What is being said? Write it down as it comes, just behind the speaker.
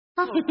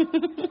Have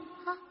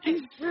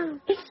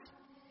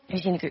you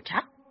seen the group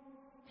chat?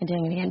 You're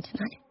doing it again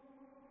tonight.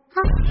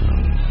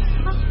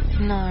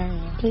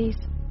 No. Please.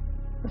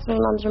 It's my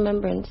mom's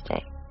Remembrance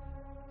Day.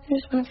 I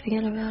just want to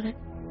forget about it.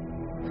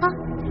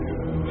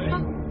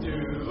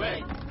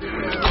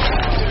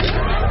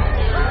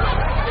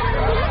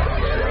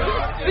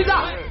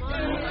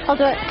 I'll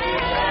do it.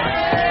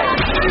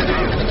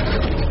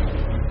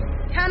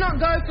 Cannot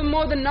go for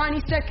more than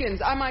 90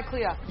 seconds. Am I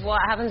clear?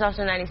 What happens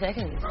after 90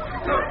 seconds?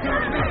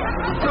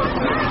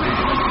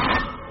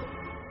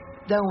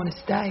 Don't want to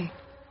stay.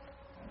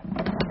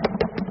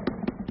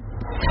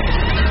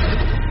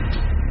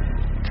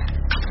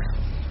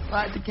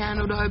 Light the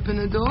candle to open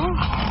the door.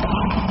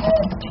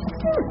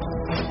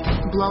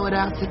 Blow it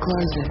out to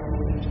close it.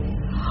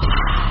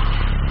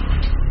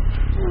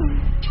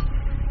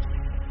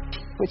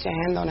 Put your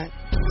hand on it.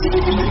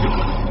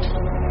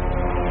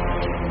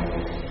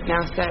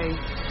 Now say,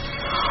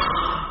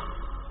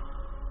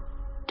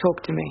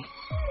 talk to me.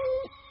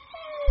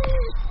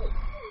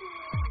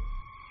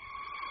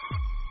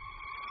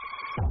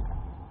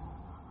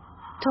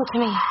 Talk to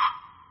me.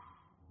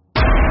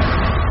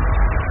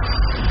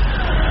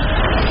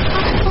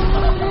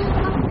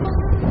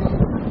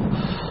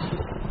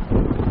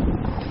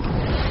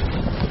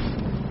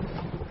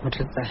 What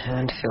did the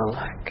hand feel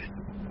like?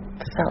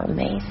 So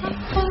amazing.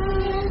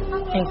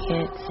 I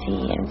could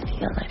see and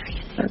feel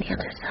everything on the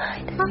other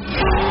side.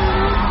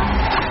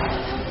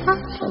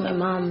 So my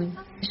mom,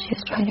 she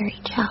was trying to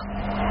reach out.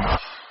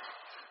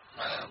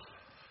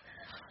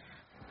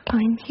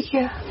 I'm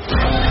here.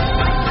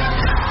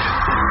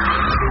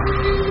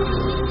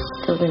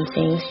 Still been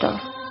saying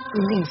stuff.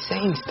 You mean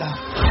saying stuff?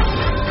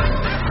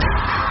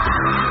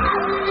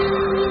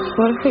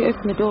 What if we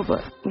opened the door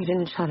but we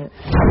didn't shut it?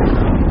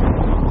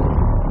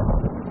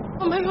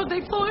 Oh my god,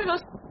 they followed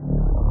us.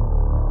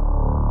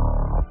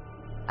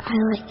 I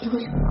like it.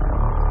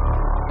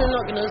 They're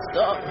not gonna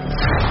stop.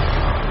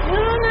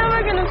 They're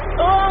never gonna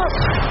stop.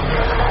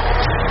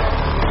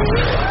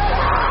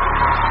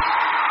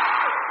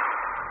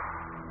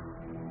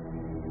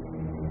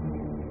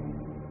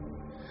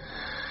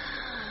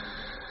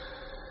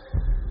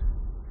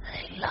 I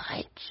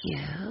like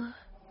you.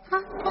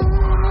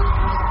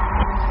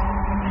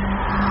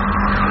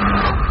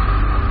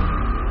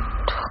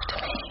 Talk to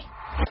me.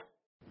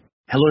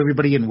 Hello,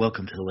 everybody, and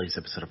welcome to the latest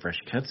episode of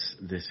Fresh Cuts.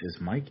 This is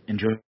Mike, and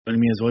joining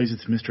me as always,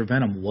 it's Mr.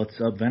 Venom. What's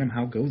up, Venom?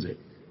 How goes it?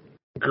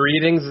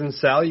 Greetings and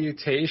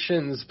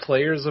salutations,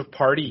 players of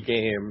party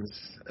games.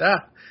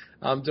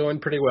 I'm doing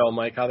pretty well,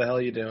 Mike. How the hell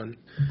are you doing?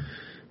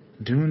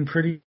 Doing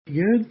pretty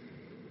good.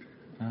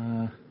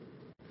 I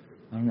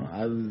don't know.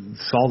 I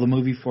saw the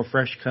movie for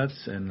Fresh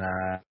Cuts, and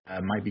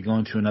I might be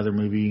going to another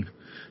movie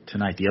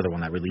tonight. The other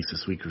one that released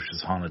this week, which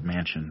is Haunted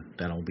Mansion.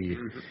 That'll be.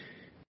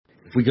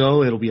 If we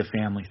go, it'll be a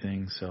family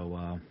thing,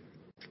 so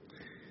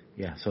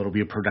so it'll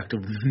be a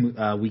productive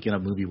weekend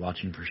of movie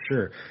watching for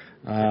sure.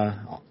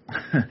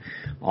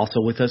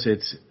 Also with us,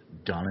 it's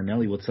Don and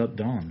Nelly. What's up,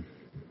 Don?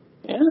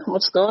 Yeah,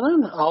 what's going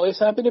on? Always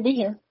happy to be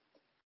here.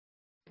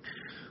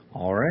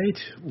 All right.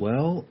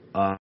 Well,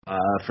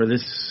 for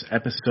this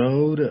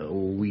episode,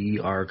 we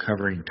are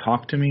covering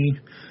Talk to Me.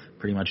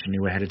 Pretty much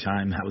knew ahead of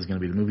time that was going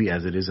to be the movie,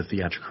 as it is a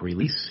theatrical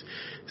release.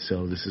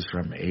 So this is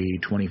from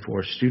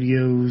A24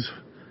 Studios.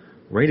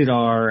 Rated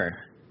R,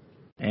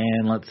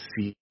 and let's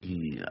see,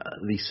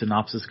 the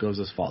synopsis goes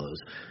as follows.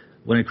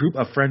 When a group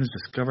of friends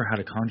discover how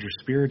to conjure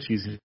spirits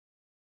using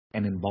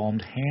an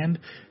embalmed hand,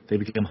 they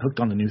become hooked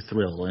on the new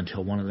thrill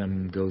until one of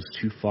them goes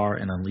too far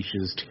and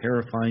unleashes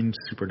terrifying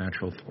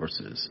supernatural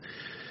forces.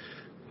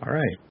 All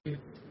right.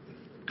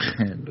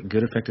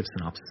 Good effective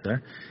synopsis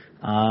there.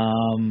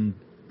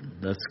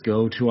 Let's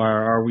go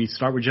to we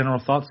start with general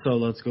thoughts, so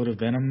let's go to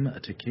Venom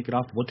to kick it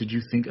off. What did you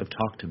think of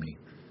Talk to Me?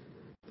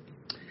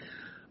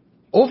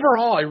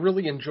 Overall, I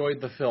really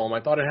enjoyed the film.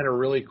 I thought it had a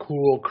really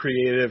cool,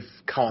 creative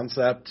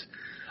concept.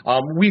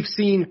 We've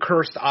seen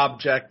cursed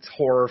object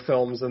horror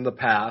films in the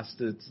past.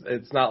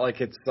 It's not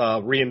like it's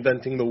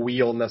reinventing the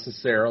wheel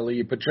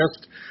necessarily, but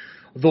just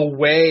the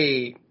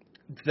way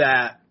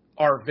that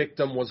our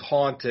victim was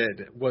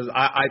haunted was,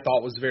 I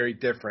thought, was very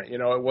different. You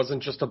know, it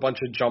wasn't just a bunch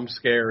of jump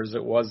scares.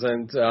 It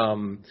wasn't,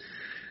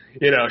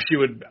 she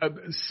would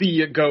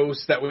see a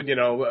ghost that would,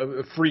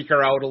 freak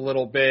her out a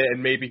little bit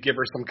and maybe give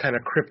her some kind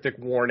of cryptic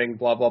warning,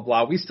 blah, blah,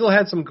 blah. We still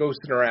had some ghost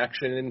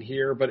interaction in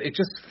here, but it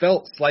just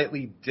felt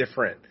slightly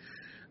different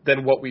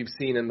than what we've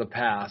seen in the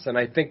past. And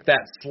I think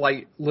that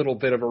slight little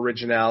bit of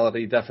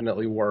originality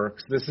definitely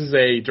works. This is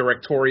a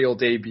directorial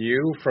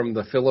debut from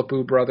the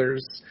Philippou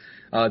brothers,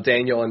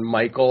 Daniel and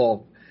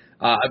Michael.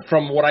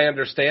 From what I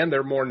understand,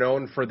 they're more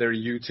known for their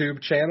YouTube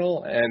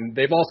channel, and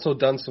they've also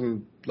done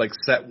some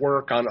set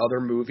work on other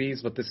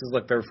movies, but this is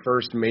their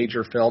first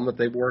major film that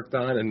they've worked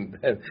on, and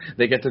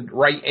they get to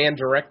write and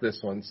direct this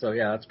one. So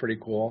yeah, that's pretty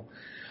cool.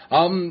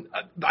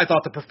 I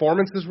thought the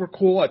performances were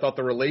cool. I thought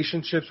the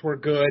relationships were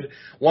good.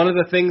 One of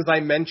the things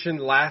I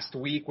mentioned last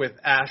week with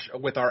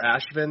our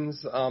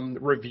Ashvin's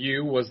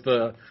review was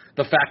the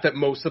fact that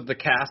most of the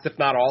cast, if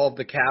not all of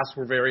the cast,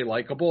 were very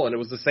likable, and it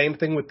was the same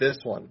thing with this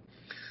one.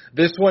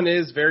 This one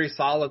is very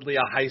solidly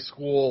a high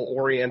school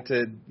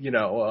oriented,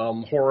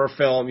 horror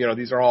film.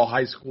 These are all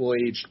high school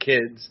aged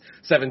kids,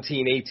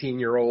 17,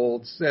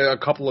 18-year-olds, a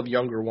couple of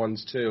younger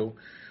ones too.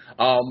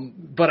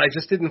 But I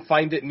just didn't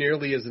find it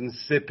nearly as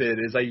insipid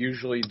as I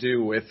usually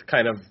do with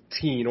kind of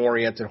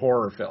teen-oriented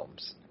horror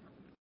films.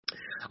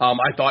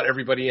 I thought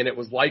everybody in it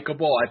was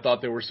likable. I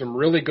thought there were some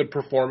really good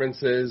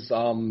performances.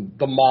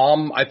 The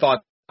mom, I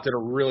thought, did a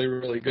really,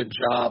 really good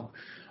job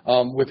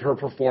with her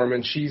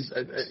performance. She's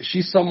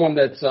someone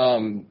that's,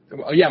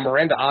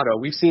 Miranda Otto.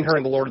 We've seen her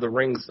in the Lord of the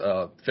Rings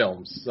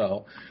films,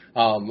 so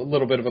a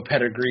little bit of a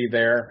pedigree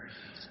there.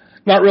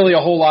 Not really a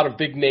whole lot of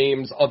big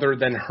names other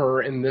than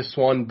her in this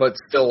one, but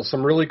still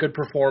some really good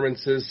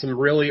performances, some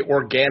really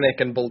organic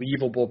and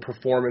believable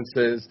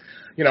performances.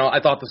 I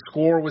thought the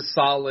score was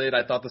solid.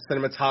 I thought the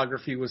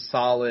cinematography was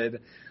solid.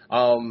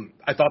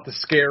 I thought the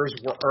scares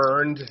were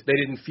earned. They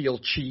didn't feel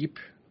cheap.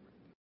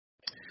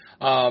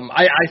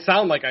 I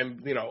sound like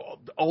I'm,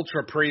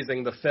 ultra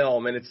praising the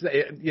film, and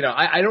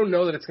I don't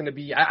know that it's going to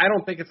be, I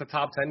don't think it's a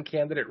top 10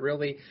 candidate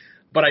really.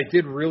 But I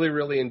did really,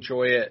 really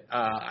enjoy it.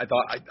 I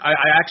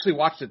actually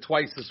watched it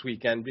twice this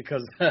weekend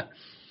because I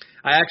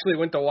actually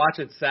went to watch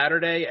it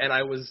Saturday and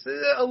I was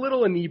a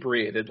little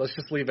inebriated. Let's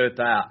just leave it at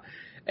that.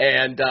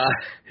 And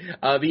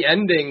the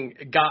ending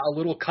got a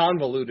little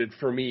convoluted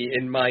for me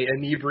in my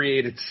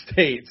inebriated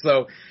state.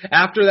 So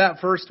after that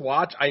first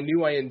watch, I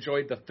knew I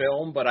enjoyed the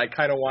film, but I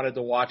kind of wanted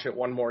to watch it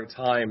one more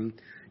time,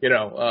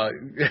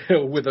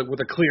 with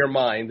a clear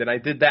mind. And I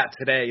did that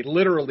today.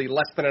 Literally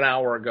less than an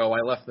hour ago, I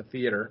left the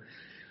theater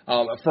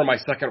for my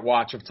second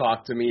watch of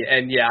Talk to Me.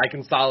 And yeah, I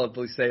can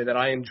solidly say that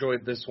I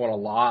enjoyed this one a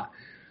lot.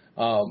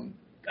 I'm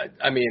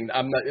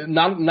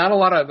not a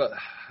lot of,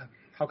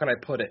 how can I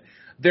put it?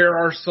 There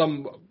are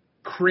some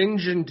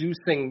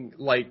cringe-inducing,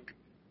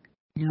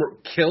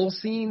 kill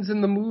scenes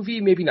in the movie.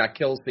 Maybe not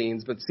kill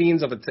scenes, but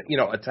scenes of,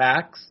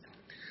 attacks.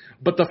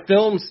 But the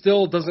film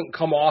still doesn't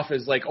come off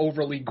as,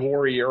 overly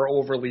gory or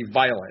overly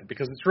violent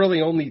because it's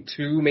really only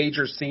 2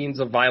 major scenes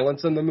of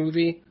violence in the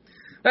movie.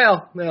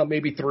 Well,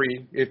 maybe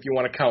 3 if you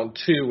want to count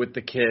 2 with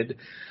the kid.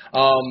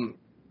 And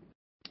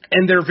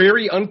they're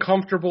very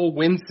uncomfortable,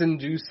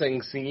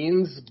 wince-inducing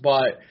scenes,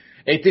 but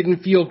it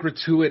didn't feel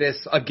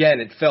gratuitous. Again,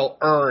 it felt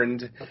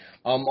earned.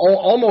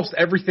 Almost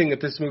everything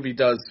that this movie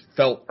does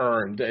felt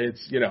earned.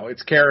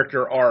 It's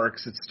character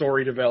arcs, it's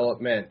story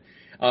development.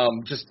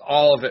 Just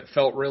all of it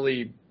felt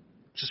really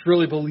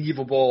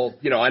believable.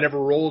 I never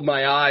rolled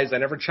my eyes. I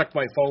never checked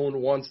my phone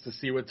once to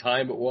see what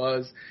time it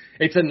was.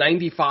 It's a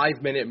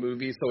 95-minute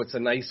movie, so it's a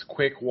nice,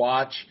 quick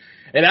watch.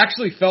 It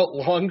actually felt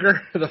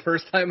longer the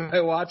first time I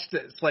watched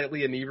it,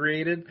 slightly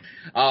inebriated.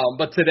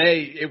 But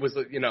today it was,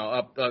 a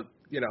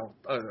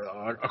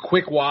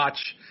quick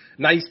watch,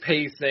 nice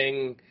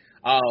pacing.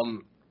 I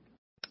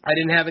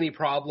didn't have any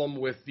problem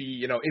with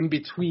the, in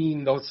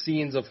between those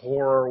scenes of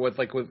horror with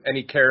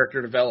any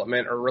character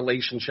development or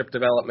relationship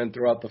development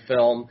throughout the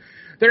film.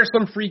 There's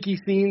some freaky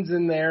scenes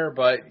in there,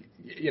 but,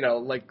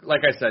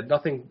 like I said,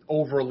 nothing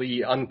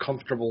overly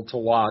uncomfortable to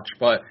watch.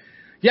 But,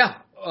 yeah,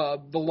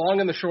 the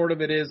long and the short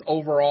of it is,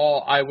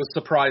 overall, I was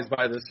surprised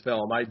by this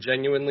film. I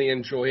genuinely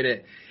enjoyed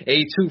it.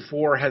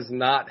 A24 has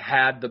not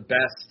had the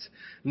best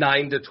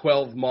 9 to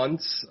 12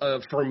 months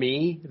for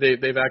me.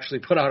 They've actually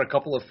put out a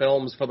couple of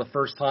films for the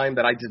first time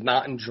that I did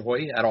not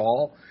enjoy at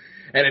all.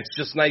 And it's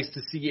just nice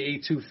to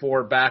see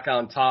A24 back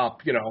on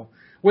top,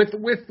 with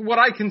what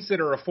I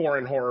consider a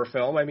foreign horror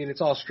film. I mean,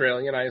 it's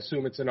Australian. I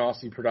assume it's an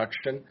Aussie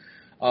production.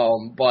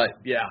 But,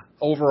 yeah,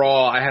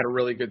 overall, I had a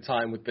really good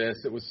time with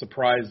this. It was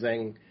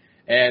surprising.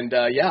 And,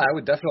 I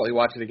would definitely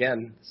watch it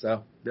again.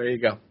 So there you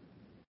go.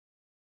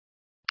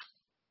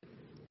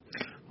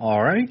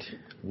 All right.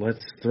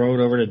 Let's throw it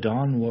over to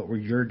Don. What were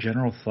your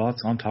general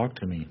thoughts on Talk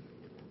to Me?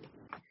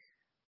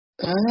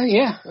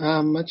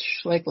 Much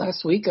like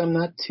last week, I'm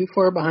not too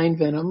far behind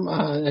Venom.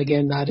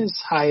 Again, not as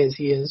high as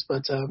he is,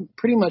 but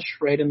pretty much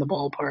right in the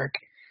ballpark.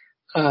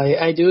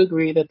 I do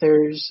agree that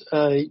there's,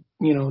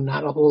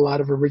 not a whole lot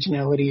of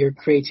originality or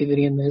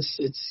creativity in this.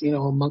 It's, a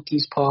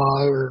monkey's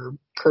paw or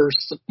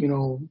cursed,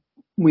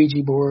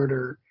 Ouija board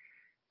or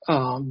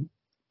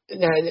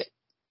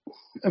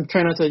I'm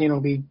trying not to,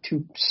 be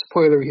too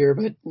spoiler here,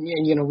 but,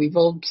 we've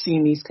all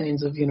seen these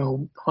kinds of,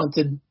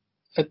 haunted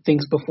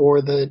things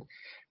before that,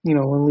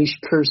 unleash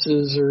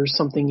curses or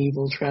something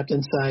evil trapped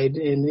inside.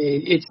 And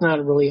it's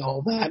not really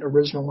all that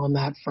original on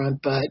that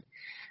front, but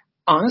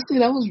honestly,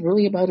 that was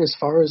really about as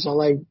far as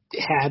all I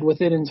had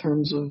with it in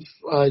terms of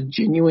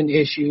genuine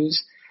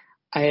issues.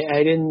 I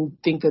didn't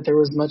think that there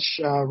was much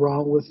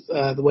wrong with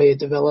the way it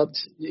developed,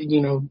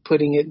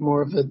 putting it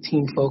more of a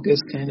teen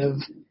focus kind of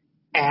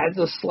adds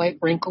a slight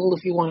wrinkle,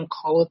 if you want to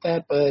call it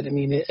that. But, I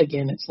mean,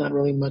 it's not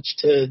really much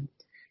to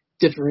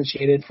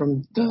differentiate it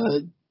from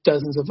the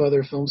dozens of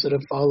other films that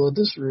have followed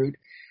this route.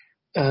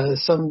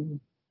 Some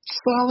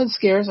solid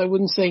scares. I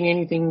wouldn't say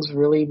anything's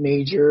really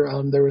major.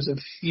 There was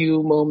a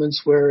few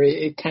moments where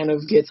it kind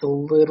of gets a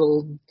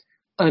little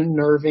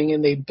unnerving,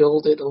 and they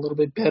build it a little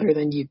bit better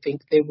than you'd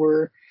think they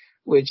were.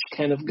 which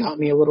kind of got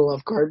me a little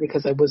off guard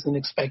because I wasn't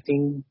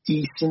expecting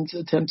decent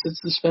attempts at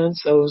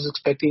suspense. I was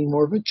expecting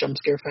more of a jump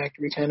scare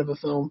factory kind of a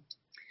film.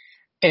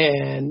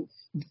 And,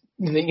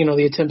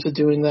 the attempts at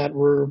doing that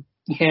were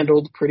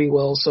handled pretty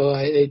well, so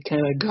it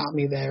kind of got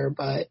me there.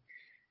 But,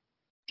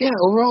 yeah,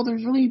 overall,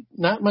 there's really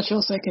not much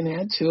else I can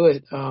add to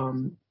it.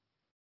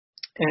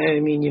 I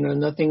mean,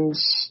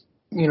 nothing's,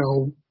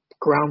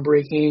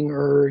 groundbreaking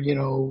or,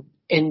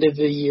 end of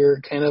the year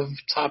kind of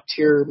top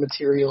tier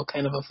material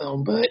kind of a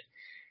film. But,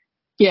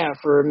 yeah,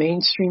 for a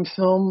mainstream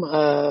film,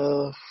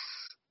 oh,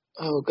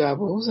 God,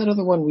 what was that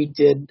other one we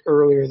did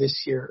earlier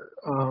this year?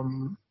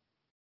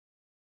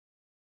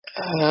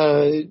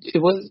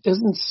 It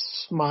wasn't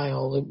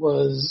Smile. It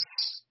was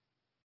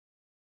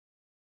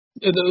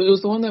the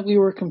one that we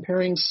were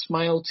comparing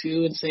Smile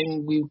to and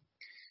saying we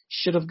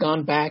should have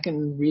gone back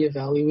and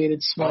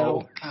reevaluated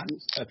Smile. Oh, God.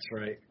 That's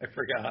right. I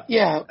forgot.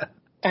 Yeah,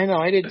 I know.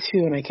 I did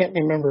too, and I can't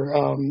remember.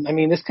 I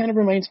mean, this kind of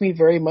reminds me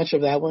very much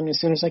of that one as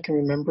soon as I can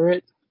remember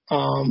it.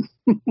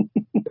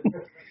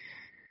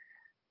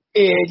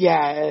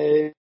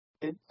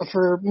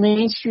 For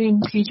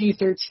mainstream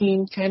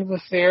PG-13 kind of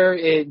affair,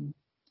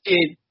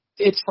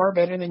 it's far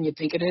better than you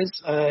think it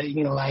is.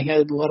 I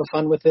had a lot of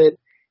fun with it.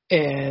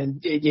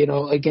 And,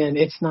 again,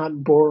 it's not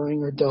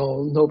boring or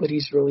dull.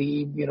 Nobody's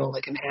really,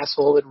 like an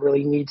asshole that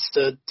really needs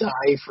to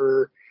die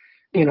for,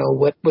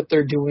 what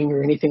they're doing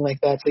or anything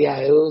like that. So, yeah,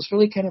 it was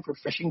really kind of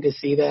refreshing to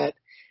see that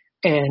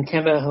and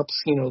kind of helps,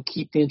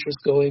 keep the interest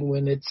going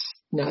when it's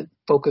not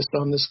focused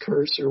on this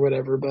curse or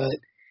whatever. But,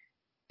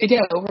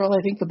 yeah, overall,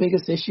 I think the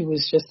biggest issue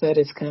is just that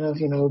it's kind of,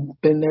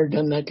 been there,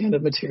 done that kind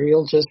of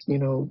material, just, done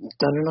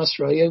in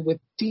Australia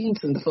with teens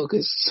in the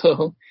focus.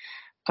 So,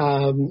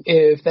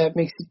 if that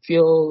makes it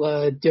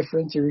feel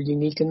different or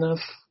unique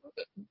enough,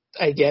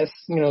 I guess,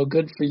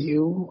 good for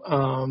you.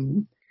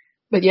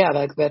 But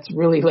yeah, that's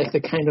really like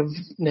the kind of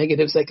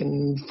negatives I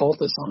can fault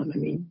this on. I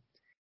mean,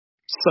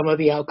 some of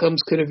the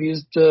outcomes could have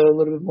used a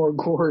little bit more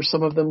gore.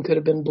 Some of them could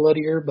have been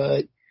bloodier,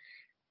 but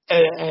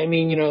I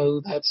mean,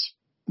 that's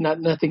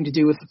nothing to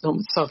do with the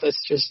film itself.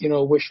 That's just,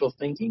 wishful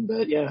thinking.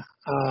 But yeah,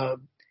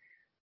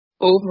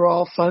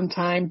 overall fun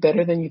time,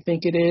 better than you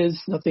think it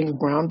is. Nothing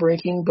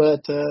groundbreaking,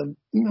 but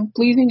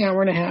pleasing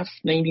hour and a half,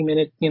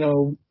 90-minute,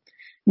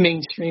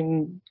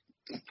 mainstream,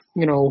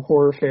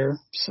 horror fare.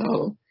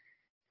 So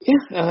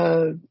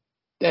yeah,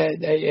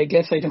 I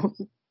guess I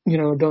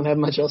don't have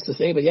much else to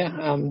say, but yeah,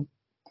 I'm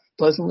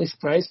pleasantly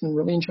surprised and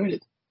really enjoyed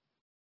it.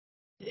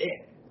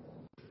 Yeah.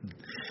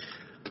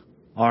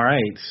 All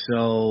right,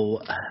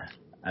 so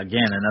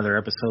again, another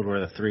episode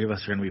where the three of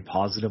us are going to be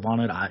positive on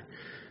it.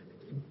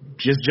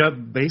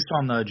 Based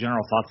on the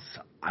general thoughts,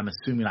 I'm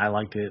assuming I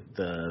liked it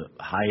the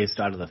highest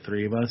out of the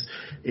three of us.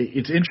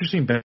 It's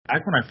interesting. Back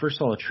when I first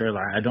saw the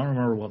trailer, I don't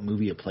remember what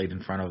movie it played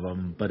in front of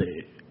them, but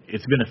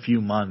it's been a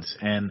few months,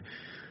 and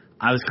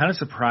I was kind of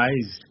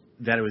surprised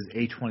that it was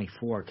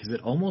A24 because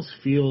it almost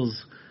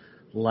feels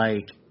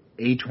like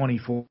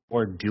A24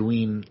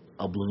 doing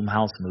a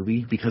Blumhouse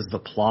movie because the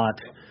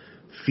plot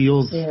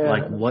feels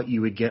like what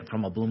you would get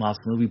from a Blumhouse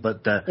movie,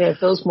 but it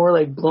feels more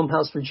like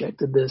Blumhouse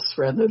rejected this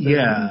rather than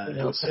anything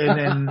else. And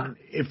then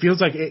it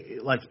feels like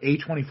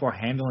A24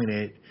 handling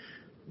it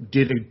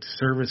did a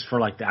service for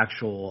like the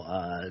actual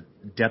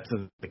depth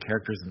of the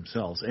characters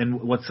themselves.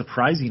 And what's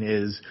surprising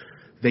is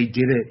they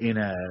did it in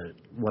a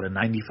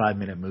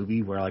 95-minute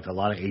movie where like a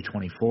lot of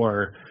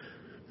A24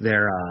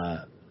 they're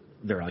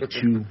like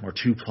 2 or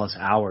 2+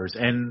 hours.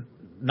 And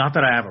not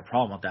that I have a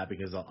problem with that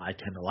because I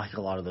tend to like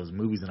a lot of those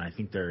movies and I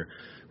think they're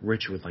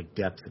rich with like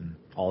depth and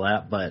all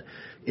that. But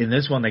in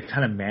this one, they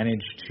kind of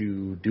managed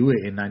to do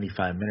it in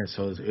 95 minutes.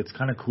 So it's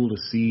kind of cool to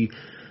see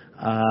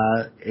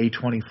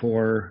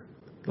A24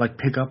 like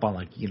pick up on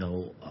like,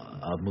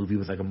 a movie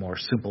with like a more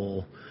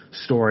simple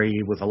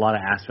story with a lot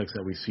of aspects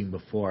that we've seen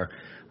before.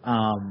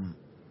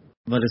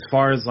 But as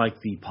far as like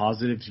the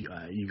positives,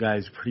 you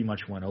guys pretty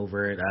much went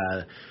over it.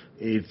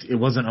 It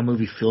wasn't a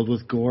movie filled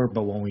with gore,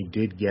 but when we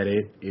did get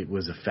it, it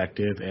was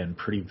effective and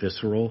pretty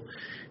visceral.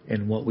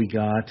 And what we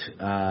got,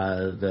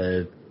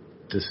 some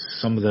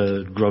of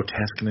the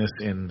grotesqueness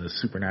in the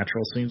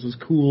supernatural scenes was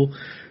cool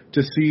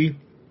to see.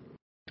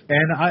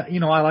 And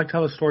I liked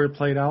how the story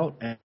played out.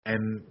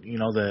 And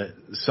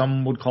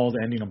some would call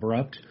the ending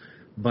abrupt,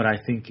 but I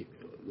think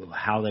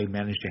how they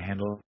managed to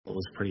handle it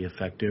was pretty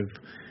effective.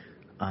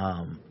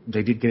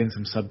 They did get in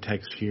some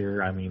subtext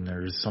here. I mean,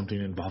 there's something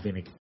involving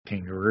a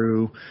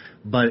kangaroo,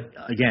 but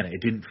again,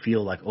 it didn't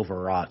feel like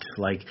overwrought.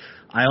 Like,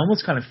 I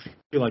almost kind of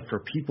feel like for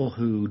people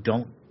who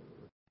don't,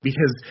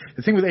 because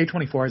the thing with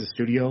A24 as a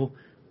studio,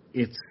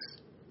 it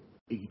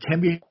can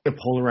be a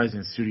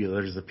polarizing studio.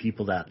 There's the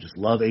people that just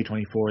love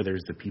A24,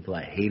 there's the people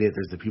that hate it,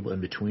 there's the people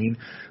in between,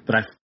 but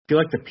I feel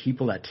like the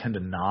people that tend to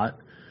not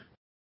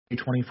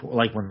A24,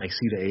 like when they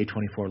see the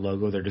A24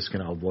 logo, they're just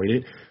going to avoid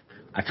it.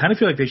 I kind of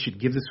feel like they should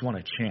give this one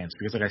a chance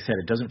because, like I said,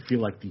 it doesn't feel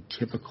like the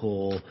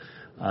typical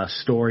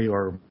story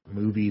or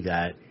movie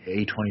that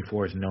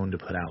A24 is known to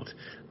put out.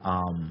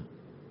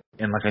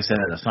 and like I said,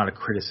 that's not a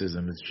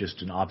criticism. It's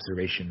just an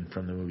observation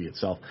from the movie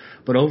itself.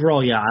 But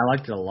overall, yeah, I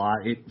liked it a lot.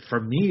 For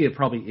me, it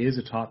probably is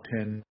a top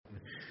 10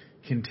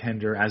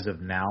 contender as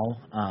of now.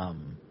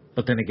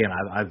 But then again,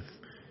 I've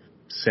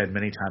said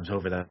many times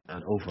over that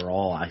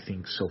overall, I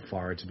think so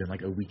far it's been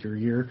like a weaker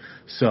year.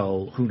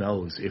 So who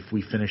knows if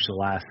we finish the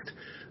last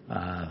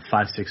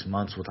 5-6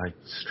 months with like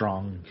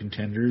strong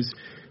contenders,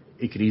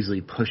 it could easily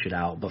push it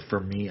out. But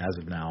for me, as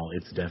of now,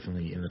 it's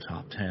definitely in the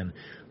top 10.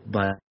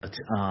 But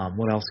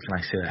what else can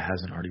I say that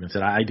hasn't already been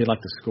said? I did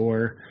like the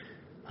score.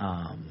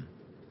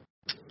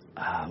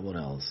 What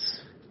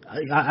else?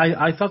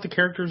 I thought the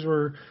characters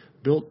were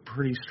built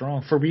pretty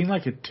strong for being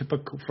like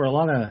for a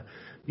lot of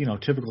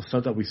typical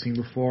stuff that we've seen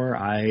before.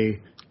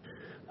 I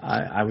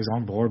was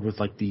on board with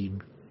like the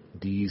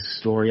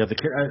story of the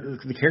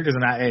characters,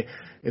 and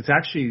it's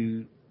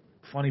actually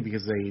funny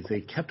because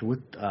they kept with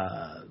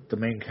the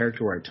main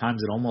character, where at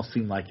times it almost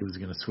seemed like it was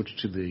going to switch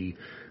to the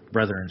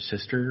brother and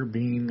sister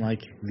being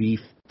like the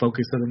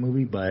focus of the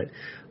movie, but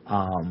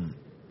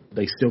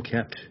they still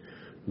kept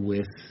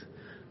with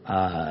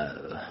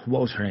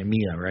what was her name,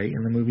 Mia, right,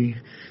 in the movie?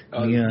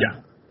 Mia,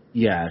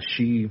 yeah,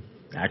 she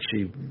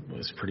actually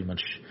was pretty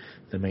much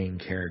the main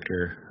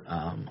character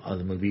of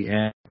the movie,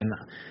 and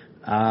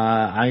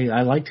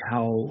I liked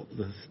how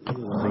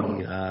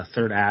the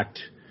third act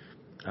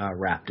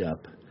wrapped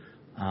up.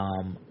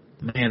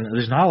 Man,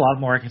 there's not a lot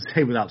more I can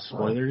say without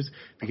spoilers,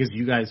 because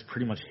you guys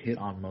pretty much hit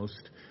on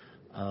most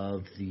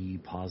of the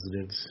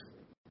positives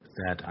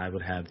that I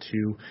would have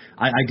too.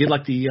 I did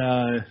like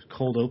the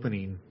cold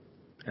opening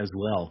as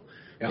well.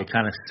 Yeah. It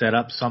kind of set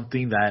up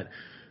something that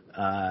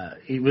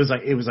it was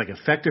like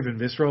effective and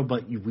visceral,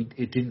 but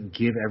it didn't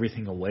give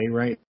everything away,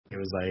 right? It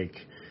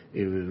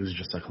was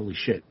just like, holy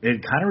shit.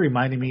 It kind of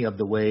reminded me of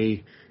the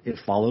way It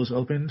Follows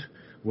opened,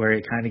 where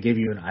it kind of gave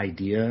you an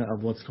idea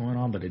of what's going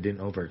on, but it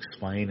didn't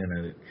over-explain,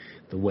 and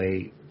the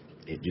way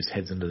it just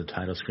heads into the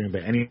title screen.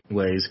 But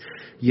anyways,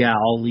 yeah,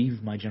 I'll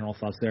leave my general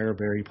thoughts there.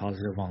 Very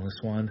positive on this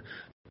one.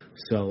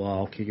 So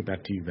I'll kick it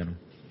back to you, Venom.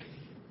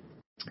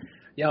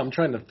 Yeah, I'm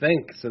trying to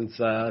think, since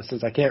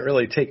I can't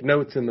really take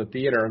notes in the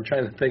theater. I'm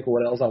trying to think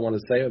what else I want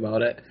to say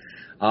about it.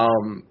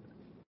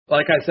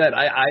 Like I said,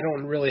 I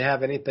don't really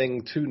have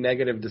anything too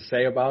negative to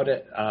say about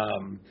it.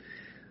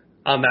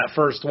 On that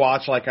first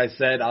watch, like I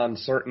said, on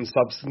certain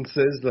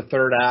substances, the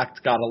third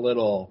act got a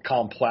little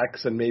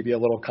complex and maybe a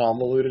little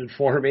convoluted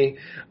for me.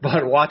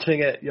 But watching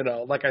it,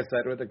 like I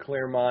said, with a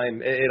clear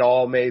mind, it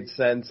all made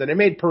sense, and it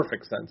made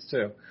perfect sense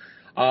too.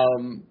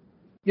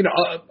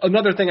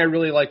 Another thing I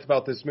really liked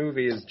about this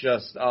movie is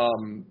just,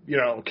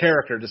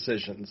 character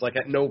decisions. Like,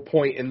 at no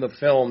point in the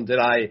film did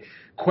I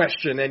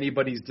question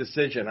anybody's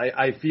decision.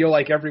 I feel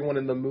like everyone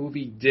in the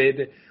movie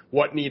did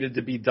what needed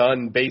to be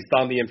done based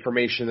on the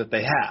information that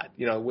they had,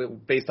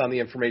 based on the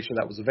information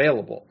that was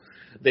available.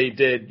 They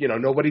did,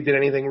 nobody did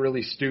anything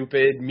really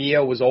stupid.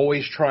 Mia was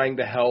always trying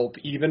to help,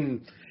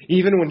 even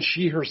when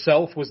she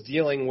herself was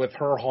dealing with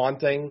her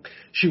haunting,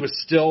 she was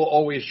still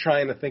always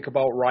trying to think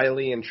about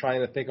Riley and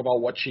trying to think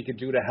about what she could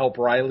do to help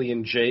Riley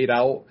and Jade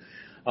out.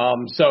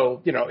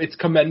 So, it's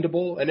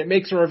commendable, and it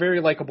makes her a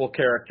very likable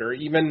character,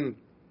 even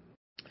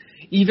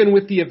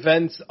with the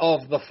events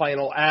of the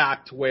final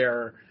act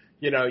where,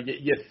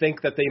 you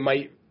think that they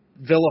might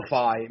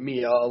vilify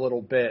Mia a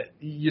little bit.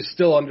 You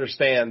still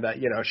understand that,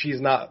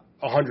 she's not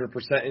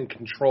 100% in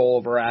control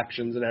of her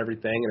actions and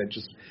everything, and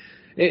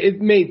it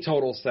made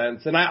total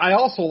sense. And I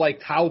also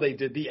liked how they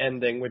did the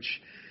ending,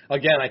 which,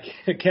 again, I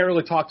can't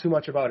really talk too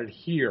much about it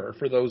here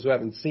for those who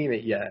haven't seen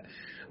it yet.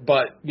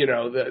 But,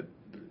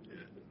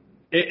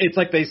 it's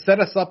like they set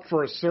us up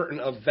for a certain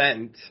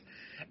event,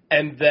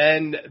 and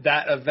then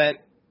that event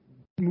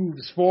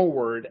moves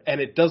forward, and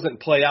it doesn't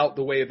play out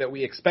the way that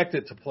we expect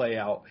it to play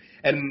out.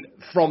 And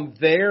from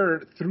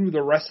there through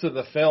the rest of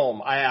the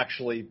film, I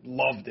actually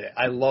loved it.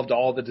 I loved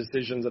all the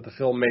decisions that the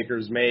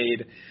filmmakers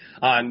made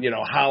on,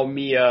 how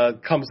Mia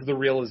comes to the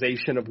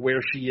realization of where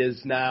she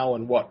is now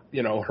and what,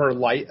 her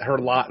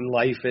lot in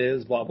life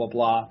is, blah, blah,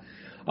 blah.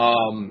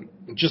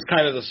 Just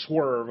kind of the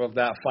swerve of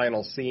that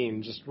final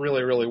scene just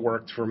really, really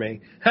worked for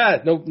me.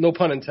 No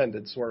pun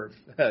intended, swerve.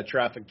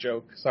 Traffic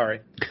joke.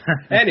 Sorry.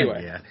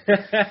 Anyway.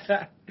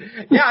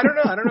 Yeah,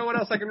 I don't know what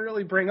else I can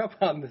really bring up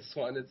on this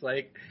one. It's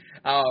like,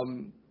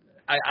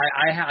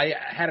 I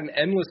had an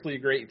endlessly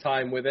great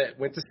time with it.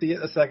 Went to see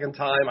it a second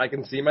time. I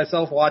can see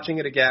myself watching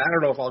it again. I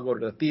don't know if I'll go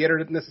to the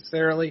theater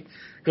necessarily,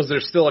 because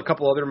there's still a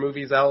couple other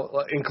movies out,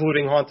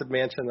 including Haunted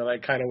Mansion, that I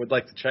kind of would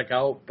like to check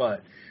out.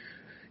 But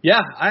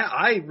yeah,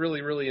 I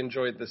really, really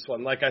enjoyed this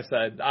one. Like I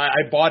said,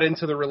 I bought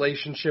into the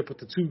relationship with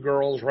the two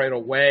girls right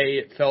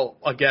away. It felt,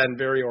 again,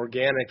 very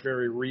organic,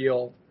 very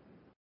real.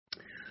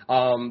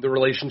 The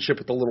relationship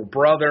with the little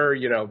brother,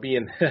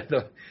 being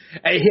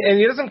and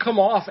he doesn't come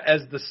off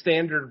as the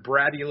standard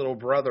bratty little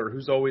brother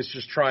who's always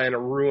just trying to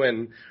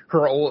ruin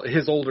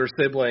his older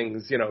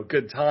siblings,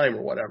 good time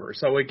or whatever.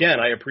 So again,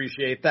 I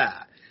appreciate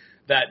that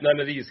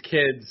none of these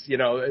kids,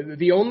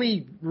 the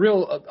only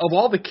real of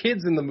all the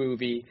kids in the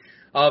movie,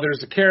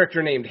 there's a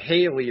character named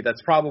Haley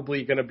that's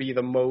probably going to be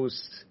the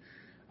most,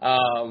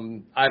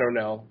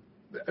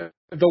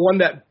 the one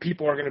that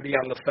people are going to be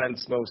on the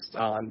fence most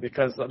on,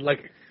 because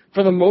like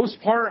for the most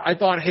part, I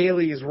thought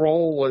Haley's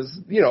role was,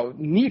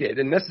 needed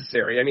and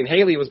necessary. I mean,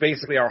 Haley was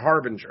basically our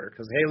harbinger,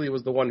 because Haley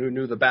was the one who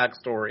knew the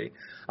backstory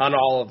on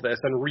all of this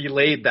and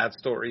relayed that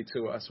story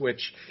to us,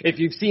 which, if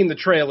you've seen the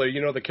trailer,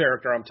 you know the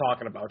character I'm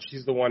talking about.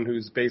 She's the one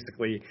who's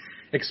basically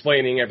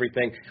explaining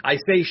everything. I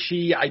say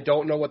she, I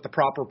don't know what the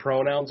proper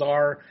pronouns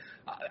are.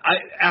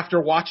 After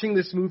watching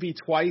this movie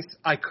twice,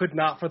 I could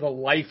not for the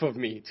life of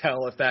me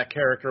tell if that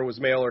character was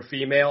male or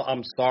female.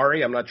 I'm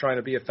sorry. I'm not trying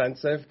to be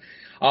offensive.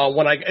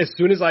 As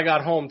soon as I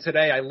got home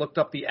today, I looked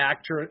up the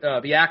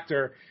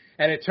actor,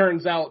 and it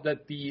turns out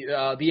that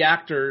the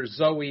actor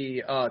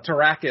Zoe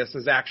Tarakis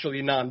is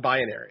actually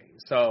non-binary.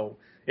 So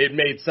it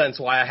made sense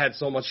why I had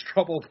so much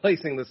trouble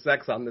placing the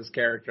sex on this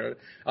character.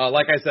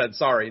 Like I said,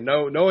 sorry,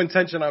 no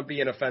intention on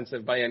being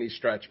offensive by any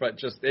stretch, but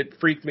just it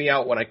freaked me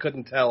out when I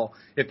couldn't tell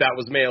if that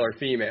was male or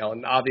female.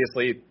 And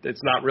obviously,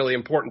 it's not really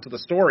important to the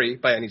story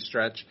by any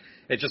stretch.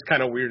 It just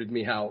kind of weirded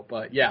me out.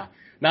 But yeah,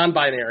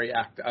 non-binary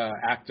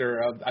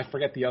actor. I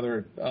forget the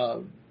other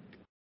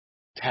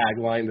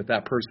tagline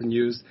that person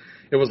used.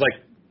 It was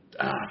like,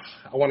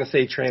 I want to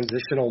say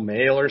transitional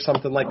male or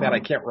something like that. I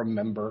can't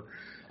remember.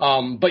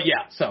 But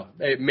yeah, so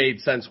it made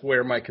sense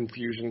where my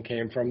confusion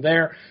came from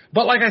there.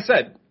 But like I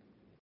said,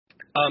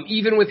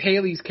 even with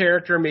Haley's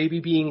character maybe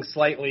being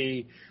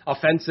slightly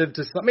offensive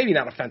to some, maybe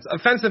not offensive.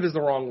 Offensive is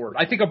the wrong word.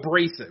 I think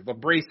abrasive.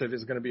 Abrasive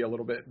is going to be a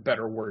little bit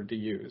better word to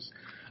use.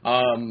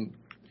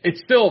 It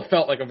still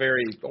felt like a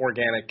very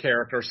organic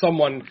character,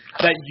 someone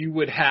that you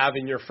would have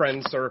in your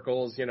friend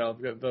circles,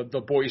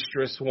 the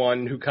boisterous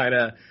one who kind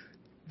of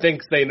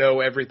thinks they know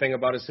everything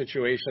about a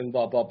situation,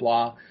 blah, blah,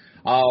 blah.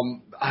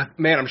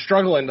 Man, I'm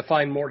struggling to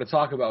find more to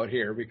talk about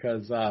here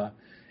because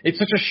it's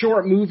such a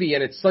short movie,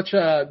 and it's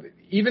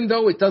even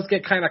though it does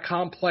get kind of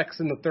complex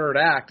in the third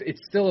act,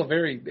 it's still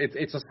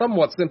it's a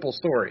somewhat simple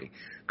story.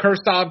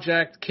 Cursed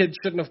object, kids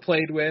shouldn't have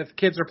played with,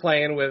 kids are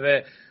playing with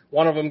it,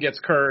 one of them gets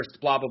cursed,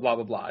 blah, blah, blah,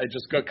 blah, blah. It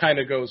just kind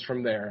of goes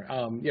from there.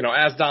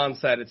 As Don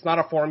said, it's not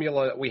a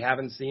formula that we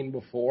haven't seen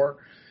before,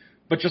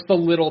 but just the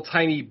little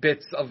tiny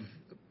bits of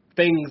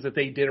things that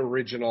they did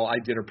original, I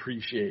did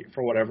appreciate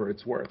for whatever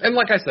it's worth. And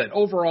like I said,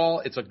 overall,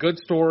 it's a good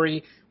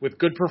story with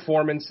good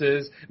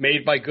performances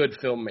made by good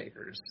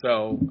filmmakers.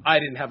 So I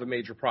didn't have a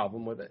major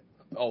problem with it,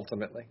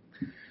 ultimately.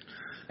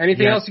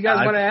 Anything else you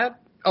guys want to add?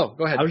 Oh,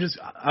 go ahead. I was just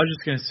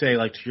going to say,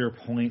 like, to your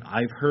point,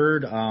 I've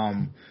heard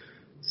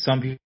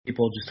some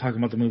people just talking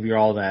about the movie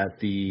all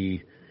that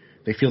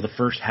they feel the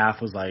first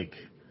half was like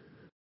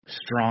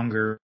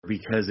stronger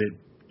because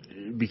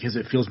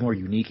it feels more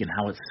unique in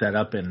how it's set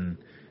up and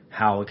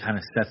how it kind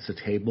of sets the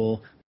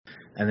table,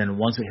 and then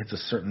once it hits a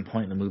certain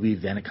point in the movie,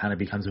 then it kind of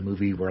becomes a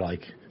movie we're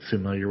like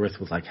familiar with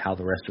like how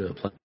the rest of it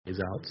plays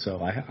out.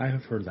 So I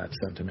have heard that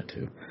sentiment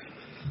too.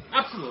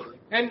 Absolutely,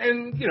 and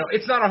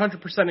it's not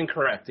 100%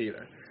 incorrect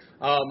either.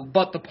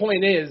 But the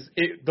point is,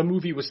 the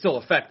movie was still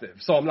effective,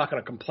 so I'm not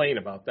going to complain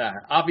about that.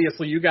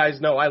 Obviously, you guys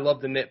know I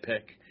love to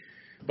nitpick,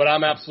 but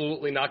I'm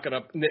absolutely not going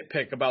to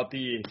nitpick about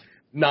the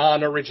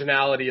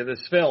non-originality of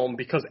this film,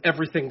 because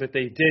everything that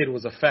they did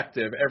was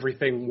effective.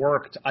 Everything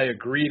worked. I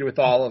agreed with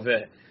all of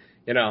it.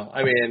 I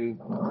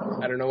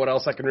don't know what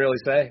else I can really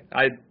say.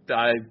 I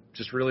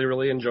just really,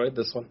 really enjoyed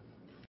this one.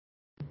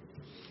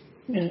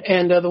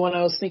 And the one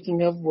I was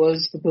thinking of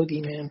was The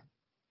Boogeyman.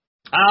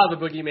 The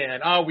Boogeyman.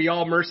 Oh, we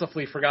all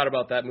mercifully forgot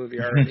about that movie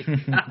already.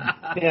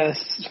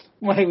 Yes.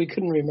 Why we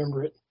couldn't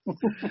remember it.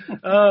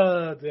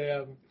 Oh,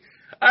 damn.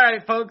 All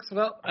right, folks.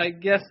 Well, I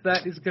guess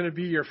that is going to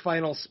be your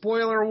final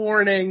spoiler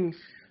warning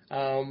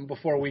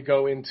before we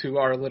go into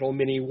our little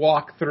mini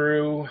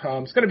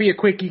walkthrough. It's going to be a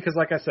quickie because,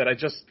 like I said, I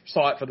just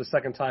saw it for the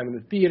second time in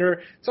the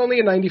theater. It's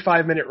only a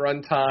 95-minute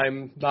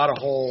runtime, not a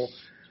whole,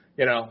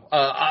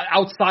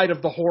 outside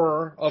of the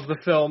horror of the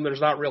film,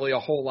 there's not really a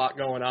whole lot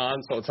going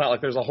on. So it's not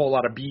like there's a whole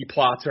lot of B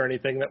plots or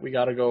anything that we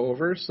got to go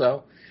over.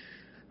 So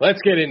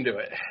let's get into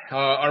it.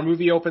 Our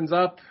movie opens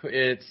up.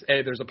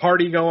 There's a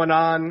party going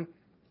on.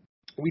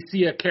 We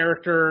see a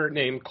character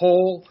named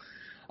Cole,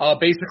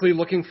 basically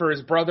looking for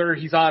his brother.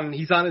 He's on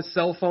his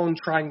cell phone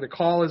trying to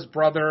call his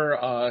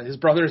brother. His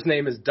brother's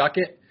name is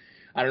Duckett.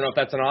 I don't know if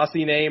that's an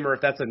Aussie name or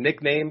if that's a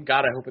nickname.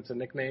 God, I hope it's a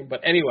nickname. But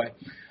anyway,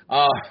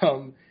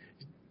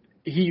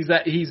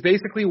 he's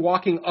basically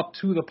walking up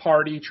to the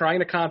party, trying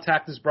to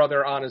contact his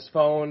brother on his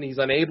phone. He's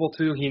unable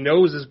to. He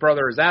knows his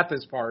brother is at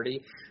this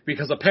party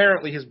because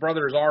apparently his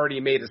brother has already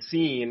made a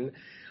scene.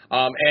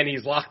 And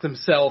he's locked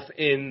himself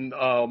in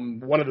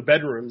one of the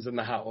bedrooms in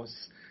the house.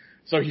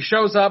 So he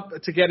shows up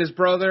to get his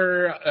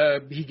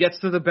brother. He gets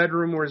to the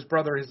bedroom where his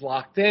brother is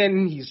locked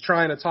in. He's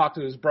trying to talk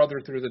to his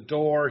brother through the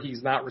door.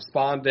 He's not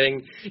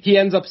responding. He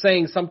ends up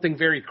saying something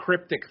very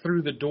cryptic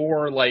through the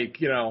door, like,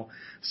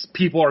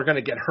 people are going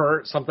to get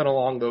hurt, something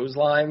along those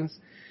lines.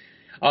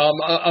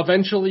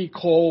 Eventually,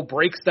 Cole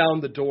breaks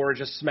down the door,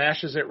 just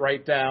smashes it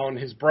right down.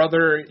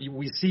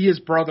 We see his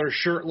brother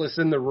shirtless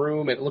in the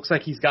room. It looks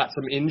like he's got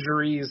some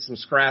injuries, some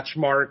scratch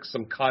marks,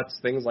 some cuts,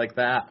 things like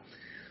that.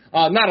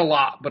 Not a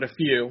lot, but a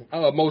few,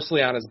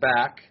 mostly on his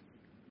back.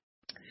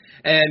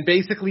 And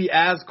basically,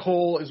 as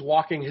Cole is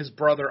walking his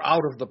brother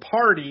out of the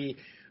party,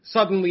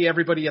 suddenly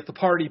everybody at the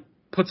party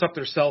puts up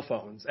their cell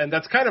phones. And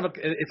that's kind of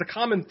it's a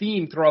common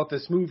theme throughout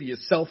this movie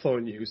is cell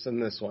phone use in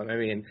this one. I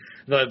mean,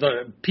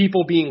 the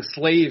people being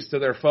slaves to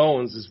their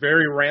phones is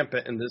very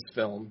rampant in this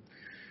film.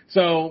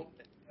 So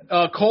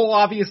Cole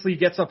obviously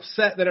gets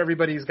upset that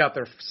everybody's got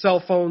their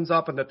cell phones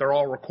up and that they're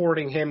all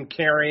recording him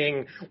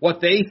carrying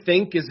what they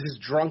think is his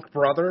drunk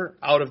brother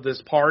out of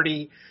this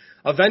party.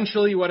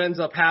 Eventually, what ends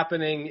up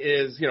happening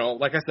is,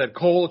 like I said,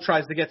 Cole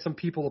tries to get some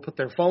people to put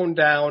their phone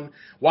down.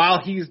 While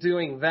he's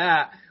doing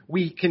that,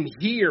 we can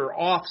hear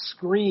off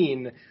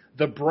screen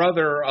the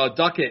brother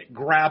Duckett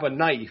grab a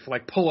knife,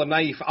 like pull a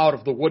knife out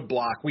of the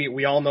woodblock.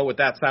 We all know what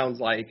that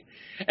sounds like.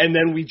 And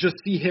then we just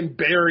see him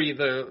bury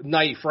the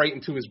knife right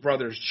into his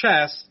brother's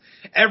chest.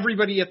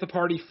 Everybody at the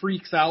party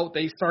freaks out.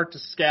 They start to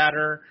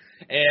scatter.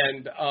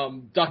 And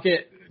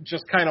Duckett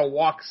just kind of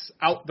walks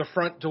out the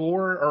front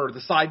door or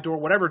the side door,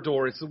 whatever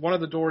door. It's one of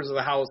the doors of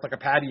the house, like a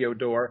patio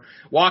door.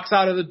 Walks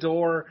out of the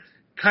door,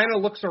 kind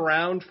of looks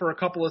around for a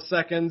couple of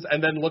seconds,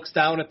 and then looks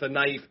down at the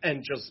knife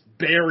and just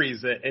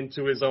buries it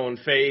into his own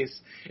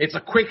face. It's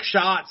a quick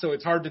shot, so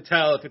it's hard to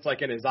tell if it's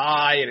like in his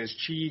eye, in his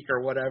cheek,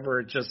 or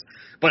whatever.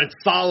 But it's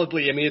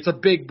solidly, it's a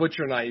big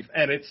butcher knife,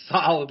 and it's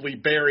solidly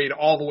buried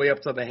all the way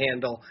up to the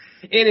handle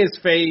in his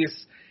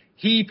face.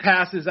 He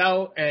passes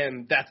out,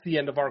 and that's the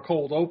end of our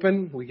cold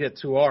open. We get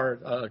to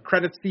our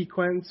credit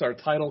sequence, our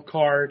title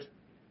card.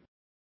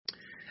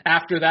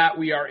 After that,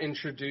 we are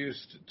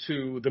introduced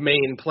to the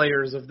main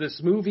players of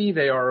this movie.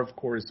 They are, of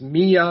course,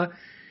 Mia.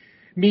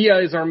 Mia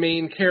is our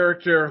main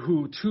character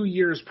who 2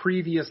 years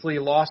previously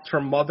lost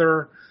her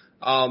mother.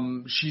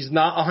 She's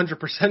not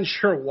 100%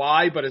 sure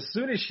why, but as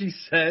soon as she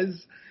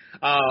says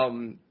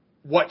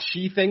what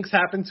she thinks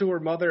happened to her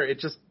mother, it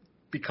just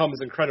becomes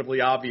incredibly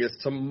obvious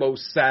to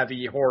most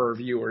savvy horror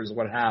viewers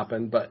what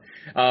happened. But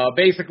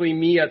basically,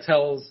 Mia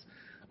tells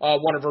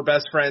one of her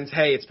best friends,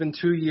 hey, it's been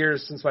 2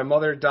 years since my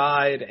mother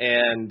died,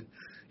 and,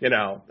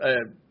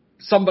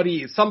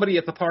 somebody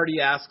at the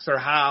party asks her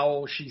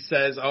how. She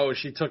says,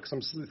 she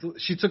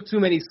took too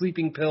many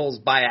sleeping pills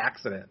by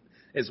accident,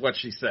 is what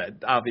she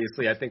said.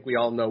 Obviously, I think we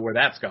all know where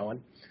that's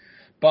going.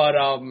 But,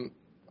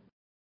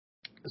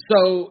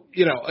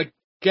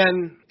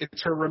 again,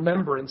 it's her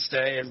Remembrance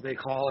Day, as they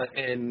call it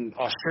in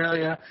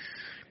Australia.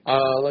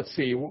 Let's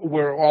see.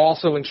 We're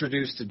also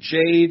introduced to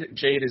Jade.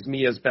 Jade is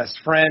Mia's best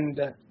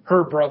friend.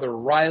 Her brother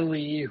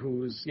Riley,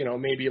 who's,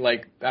 maybe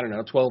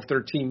 12,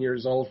 13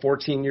 years old,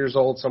 14 years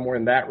old, somewhere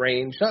in that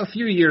range. A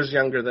few years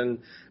younger than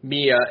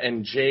Mia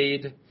and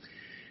Jade.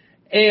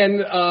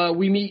 And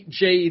we meet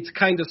Jade's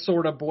kind of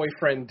sort of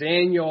boyfriend,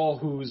 Daniel,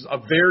 who's a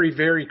very,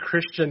 very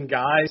Christian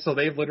guy. So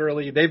they've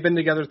been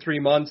together 3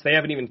 months. They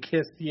haven't even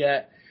kissed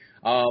yet.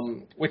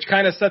 Which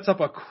kind of sets up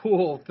a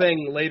cool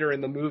thing later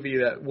in the movie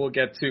that we'll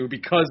get to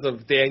because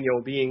of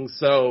Daniel being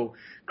so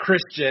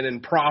Christian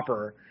and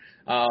proper.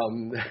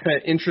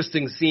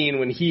 Interesting scene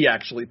when he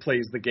actually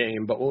plays the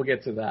game, but we'll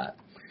get to that.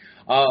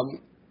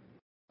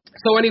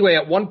 So anyway,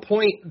 at one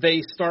point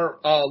they start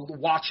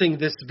watching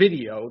this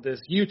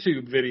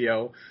YouTube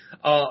video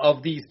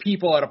of these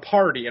people at a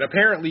party, and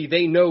apparently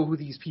they know who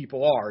these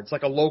people are. It's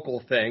like a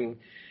local thing.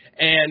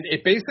 And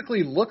it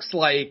basically looks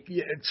like,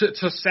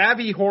 to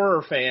savvy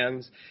horror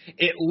fans,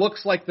 it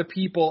looks like the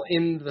people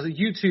in the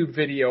YouTube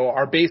video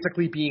are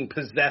basically being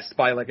possessed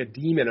by like a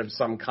demon of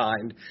some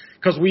kind.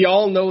 Because we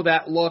all know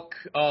that look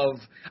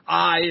of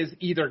eyes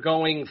either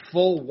going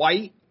full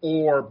white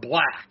or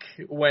black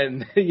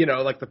when,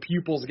 like the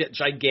pupils get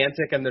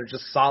gigantic and they're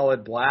just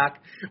solid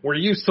black. We're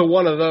used to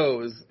one of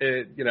those,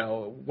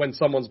 when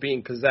someone's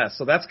being possessed.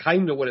 So that's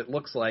kind of what it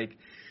looks like.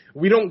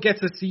 We don't get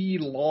to see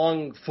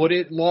long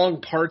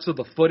parts of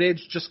the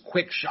footage, just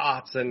quick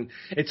shots, and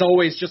it's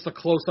always just a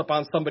close-up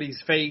on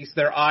somebody's face.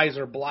 Their eyes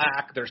are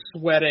black, they're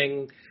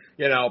sweating,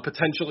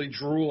 potentially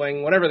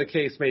drooling, whatever the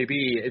case may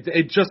be.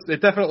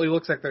 It definitely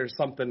looks like there's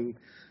something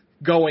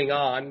going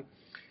on.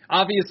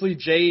 Obviously,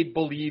 Jade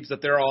believes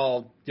that they're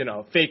all,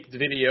 faked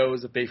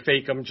videos, that they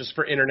fake them just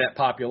for internet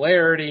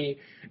popularity.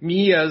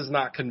 Mia's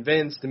not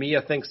convinced.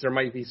 Mia thinks there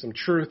might be some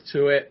truth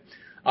to it.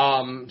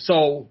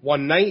 So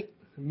one night,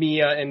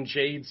 Mia and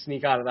Jade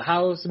sneak out of the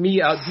house.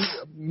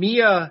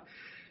 Mia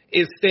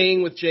is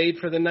staying with Jade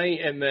for the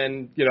night, and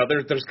then,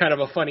 there's kind of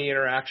a funny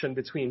interaction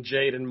between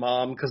Jade and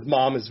Mom, because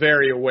Mom is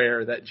very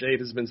aware that Jade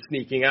has been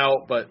sneaking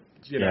out, but,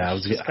 I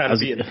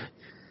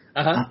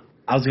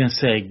was going to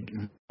say,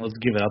 let's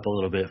give it up a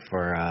little bit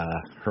for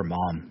her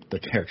mom, the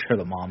character of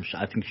the mom.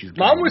 I think she's...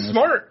 Mom was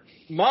smart.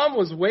 Mom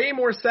was way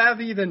more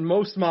savvy than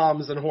most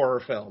moms in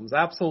horror films.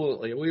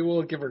 Absolutely. We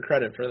will give her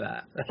credit for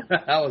that.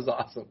 That was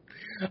awesome.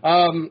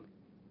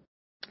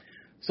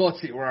 So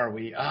let's see, where are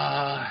we?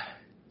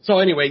 So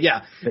anyway,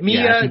 yeah.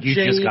 Mia, I think you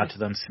Jade, just got to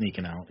them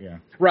sneaking out, yeah.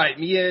 Right,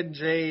 Mia,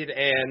 Jade,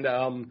 and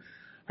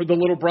the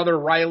little brother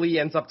Riley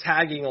ends up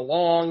tagging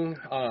along.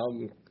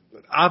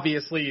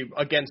 obviously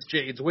against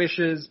Jade's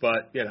wishes,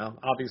 but, you know,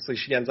 obviously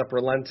she ends up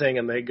relenting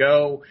and they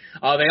go.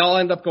 They all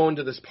end up going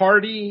to this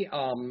party.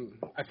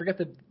 I forget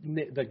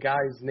the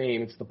guy's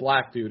name. It's the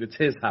black dude. It's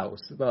his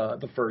house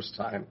the first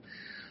time.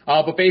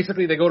 But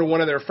basically they go to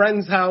one of their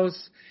friends'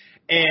 house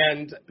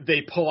and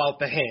they pull out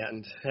the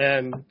hand.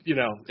 And, you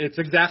know, it's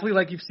exactly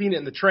like you've seen it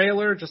in the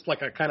trailer, just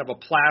like a kind of a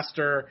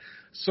plaster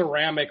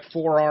ceramic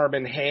forearm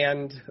and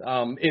hand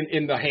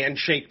in the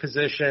handshake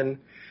position.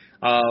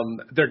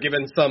 They're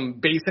given some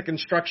basic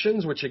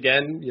instructions, which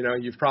again, you know,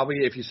 you've probably,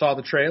 if you saw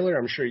the trailer,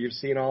 I'm sure you've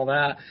seen all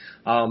that.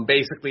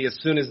 Basically, as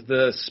soon as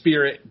the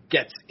spirit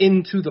gets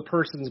into the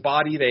person's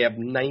body, they have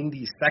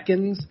 90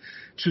 seconds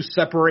to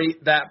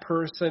separate that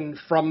person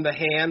from the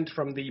hand,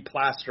 from the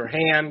plaster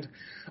hand,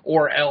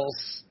 or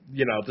else,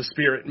 you know, the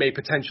spirit may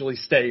potentially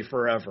stay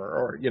forever,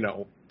 or, you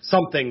know,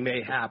 something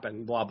may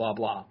happen, blah, blah,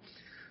 blah.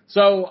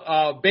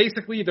 So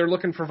basically, they're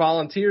looking for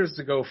volunteers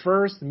to go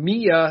first.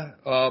 Mia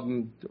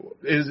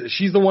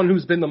she's the one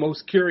who's been the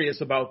most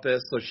curious about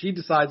this, so she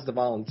decides to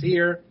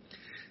volunteer.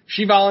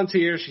 She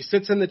volunteers. She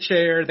sits in the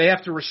chair. They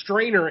have to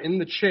restrain her in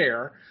the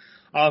chair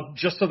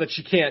just so that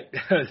she can't,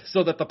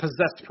 so that the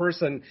possessed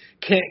person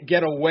can't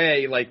get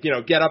away, like, you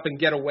know, get up and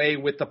get away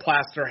with the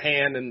plaster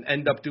hand and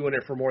end up doing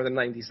it for more than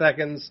 90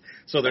 seconds.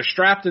 So they're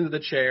strapped into the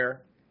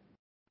chair.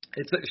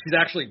 She's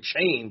actually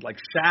chained, like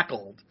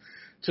shackled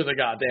to the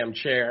goddamn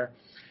chair.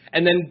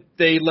 And then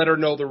they let her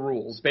know the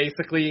rules.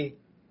 Basically,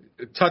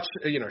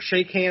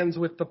 shake hands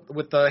with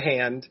the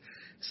hand,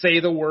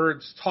 say the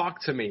words,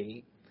 talk to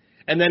me.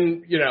 And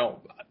then, you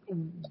know,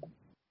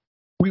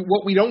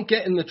 what we don't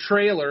get in the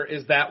trailer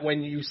is that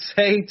when you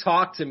say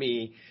talk to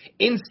me,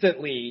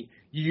 instantly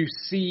you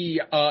see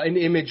an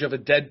image of a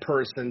dead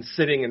person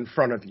sitting in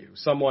front of you.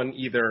 Someone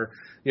either,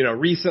 you know,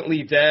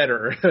 recently dead,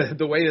 or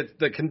the way that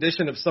the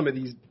condition of some of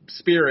these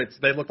spirits,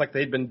 they look like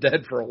they'd been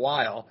dead for a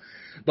while.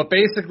 But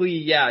basically,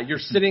 yeah, you're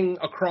sitting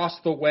across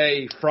the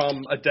way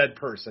from a dead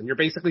person. You're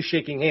basically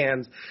shaking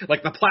hands,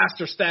 like the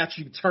plaster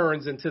statue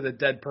turns into the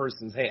dead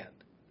person's hand.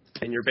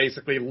 And you're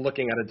basically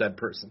looking at a dead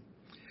person.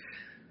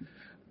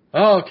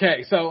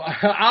 Okay, so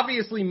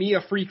obviously Mia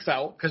freaks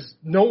out because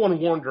no one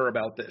warned her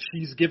about this.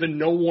 She's given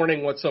no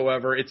warning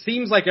whatsoever. It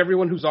seems like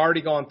everyone who's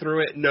already gone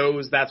through it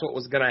knows that's what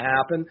was going to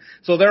happen.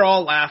 So they're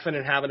all laughing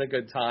and having a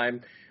good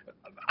time.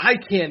 I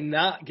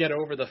cannot get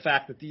over the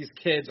fact that these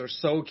kids are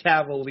so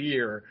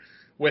cavalier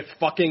with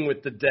fucking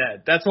with the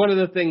dead. That's one of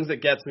the things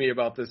that gets me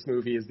about this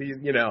movie is these,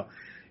 you know,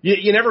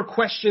 you never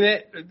question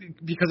it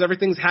because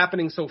everything's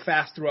happening so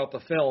fast throughout the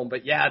film.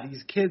 But yeah,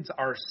 these kids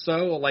are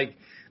so, like,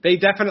 they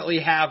definitely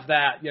have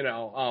that, you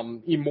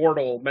know,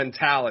 immortal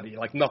mentality.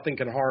 Like nothing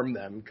can harm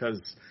them,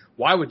 because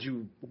why would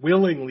you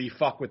willingly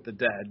fuck with the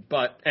dead?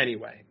 But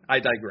anyway, I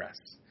digress.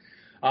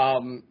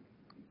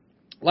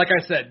 Like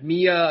I said,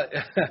 Mia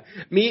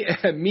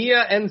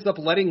ends up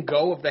letting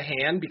go of the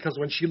hand because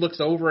when she looks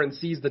over and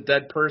sees the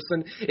dead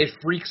person, it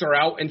freaks her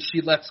out and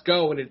she lets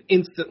go and it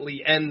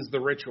instantly ends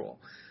the ritual.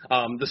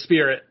 The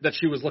spirit that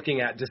she was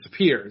looking at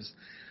disappears.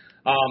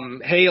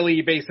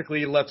 Haley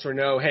basically lets her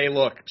know, hey,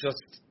 look,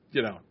 just,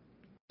 you know,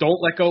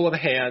 don't let go of the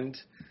hand.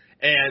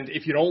 And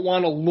if you don't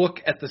want to look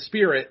at the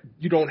spirit,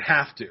 you don't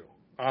have to.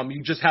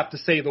 You just have to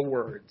say the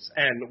words.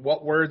 And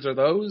what words are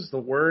those? The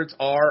words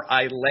are,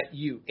 I let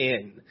you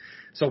in.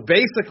 So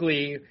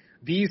basically,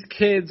 these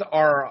kids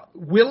are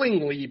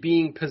willingly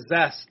being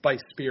possessed by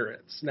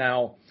spirits.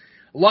 Now,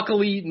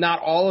 luckily, not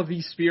all of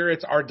these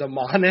spirits are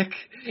demonic.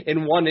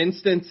 In one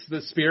instance,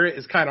 the spirit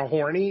is kind of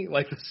horny.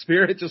 Like, the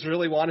spirit just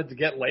really wanted to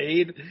get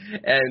laid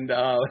and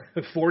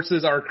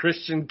forces our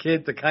Christian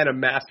kid to kind of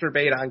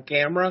masturbate on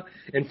camera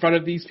in front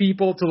of these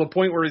people to the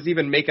point where he's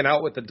even making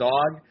out with the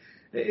dog.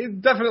 It's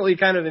definitely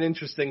kind of an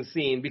interesting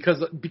scene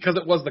because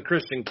it was the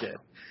Christian kid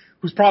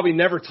who's probably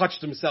never touched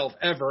himself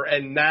ever,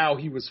 and now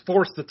he was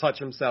forced to touch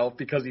himself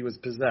because he was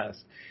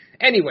possessed.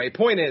 Anyway,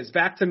 point is,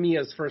 back to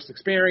Mia's first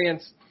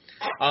experience.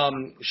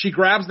 She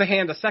grabs the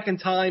hand a second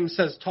time,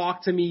 says,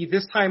 talk to me.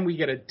 This time we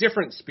get a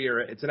different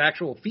spirit. It's an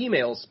actual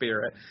female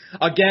spirit.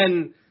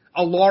 Again,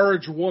 a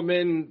large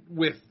woman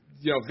with,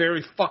 you know,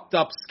 very fucked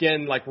up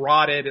skin, like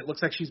rotted. It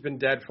looks like she's been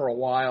dead for a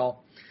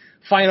while.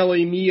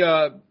 Finally,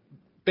 Mia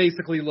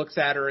basically looks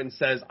at her and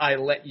says, I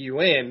let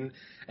you in.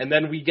 And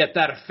then we get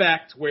that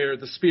effect where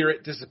the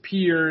spirit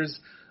disappears.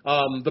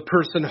 The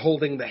person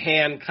holding the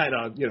hand kind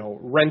of, you know,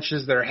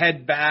 wrenches their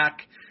head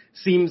back.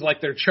 Seems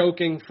like they're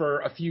choking for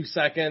a few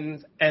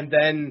seconds, and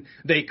then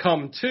they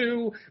come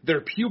to.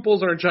 Their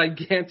pupils are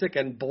gigantic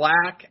and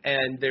black,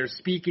 and they're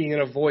speaking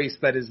in a voice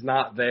that is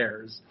not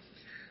theirs.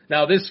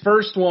 Now, this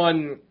first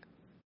one,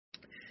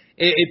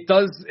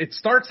 it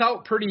starts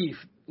out pretty,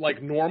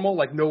 like, normal,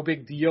 like, no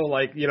big deal.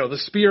 Like, you know, the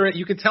spirit,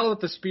 you can tell that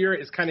the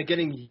spirit is kind of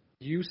getting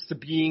used to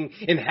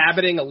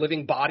inhabiting a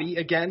living body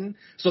again.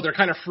 So they're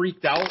kind of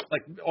freaked out,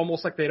 like,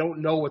 almost like they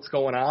don't know what's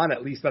going on.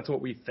 At least that's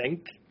what we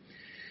think.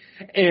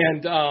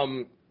 And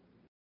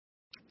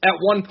at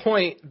one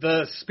point,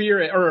 the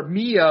spirit, or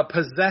Mia,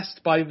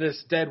 possessed by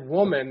this dead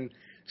woman,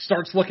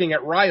 starts looking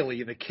at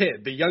Riley, the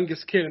kid, the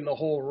youngest kid in the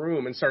whole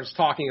room, and starts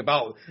talking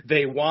about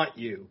they want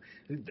you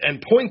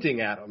and pointing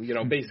at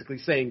him, basically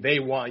saying they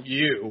want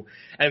you.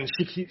 And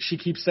she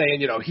keeps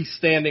saying, he's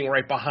standing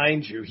right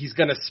behind you. He's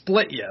going to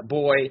split you,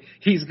 boy.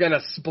 He's going to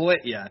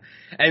split you.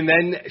 And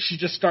then she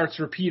just starts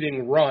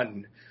repeating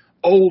run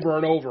over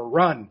and over,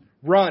 run,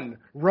 run,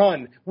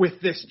 run,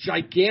 with this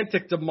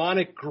gigantic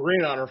demonic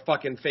grin on her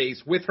fucking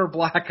face with her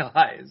black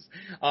eyes.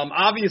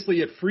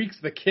 Obviously, it freaks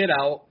the kid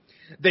out.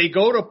 They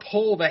go to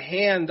pull the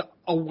hand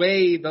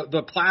away,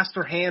 the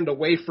plaster hand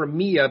away from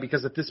Mia,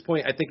 because at this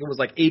point, I think it was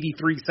like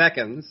 83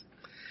 seconds.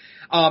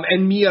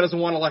 And Mia doesn't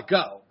want to let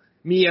go.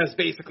 Mia's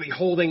basically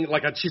holding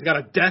she's got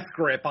a death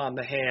grip on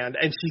the hand,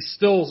 and she's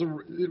still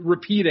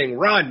repeating,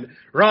 run,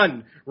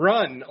 run,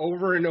 run,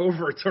 over and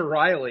over to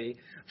Riley.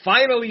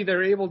 Finally,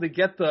 they're able to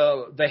get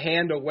the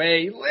hand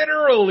away,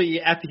 literally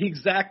at the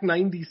exact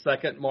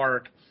 90-second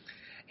mark.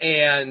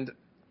 And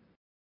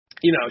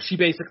she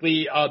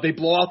basically, they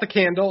blow out the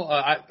candle.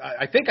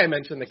 I think I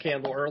mentioned the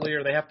candle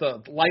earlier. They have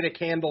to light a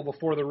candle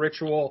before the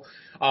ritual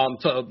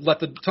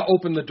to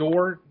open the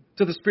door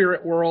to the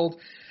spirit world.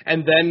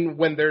 And then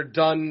when they're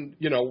done,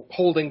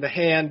 holding the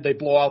hand, they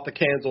blow out the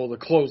candle to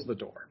close the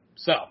door.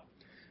 So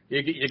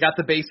you got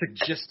the basic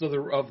gist of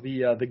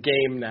the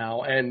game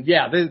now. And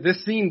yeah,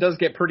 this scene does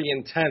get pretty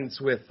intense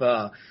with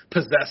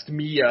possessed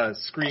Mia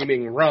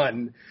screaming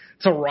 "run"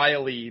 to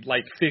Riley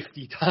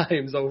 50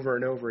 times over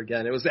and over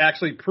again. It was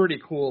actually a pretty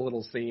cool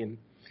little scene.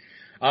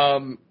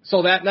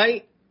 So that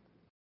night,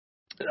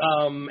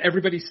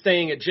 everybody's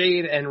staying at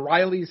Jade and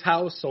Riley's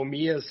house, so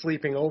Mia's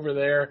sleeping over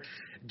there.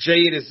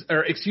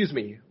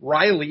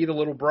 Riley, the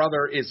little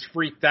brother, is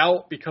freaked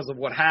out because of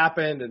what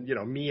happened, and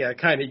Mia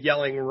kind of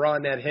yelling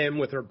 "run" at him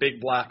with her big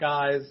black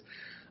eyes.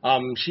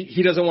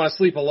 He doesn't want to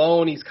sleep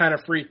alone. He's kind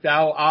of freaked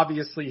out.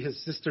 Obviously,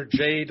 his sister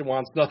Jade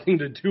wants nothing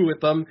to do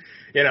with him.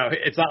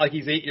 It's not like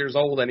he's 8 years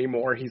old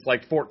anymore. He's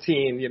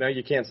 14.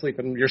 You can't sleep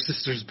in your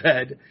sister's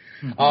bed.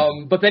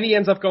 Mm-hmm. But then he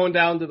ends up going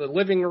down to the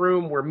living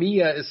room where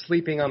Mia is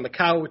sleeping on the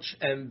couch,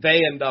 and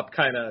they end up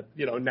kind of,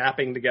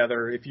 napping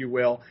together, if you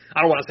will. I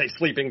don't want to say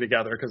sleeping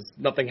together because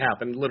nothing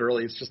happened.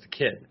 Literally, it's just a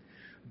kid.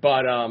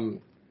 But,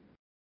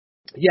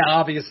 yeah,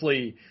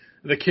 obviously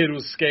the kid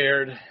was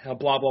scared,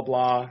 blah, blah,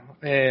 blah.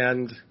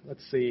 And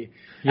let's see.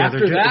 Yeah, After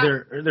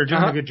they're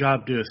doing a good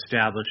job to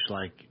establish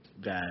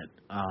that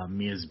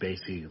Mia's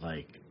basically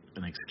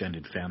an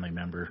extended family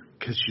member,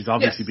 because she's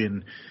obviously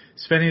been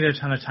spending a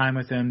ton of time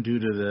with them due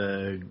to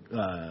the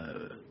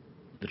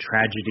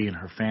tragedy in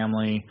her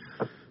family.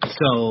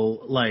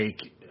 So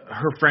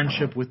her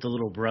friendship with the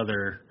little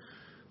brother,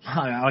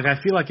 I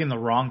feel like in the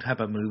wrong type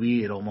of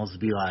movie it'd almost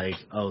be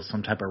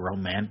some type of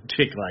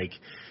romantic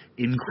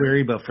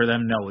inquiry, but for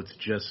them, no, it's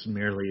just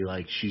merely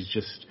she's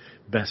just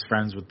best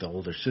friends with the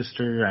older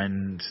sister,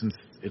 and since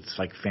it's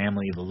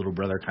family, the little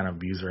brother kind of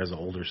views her as an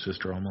older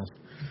sister almost.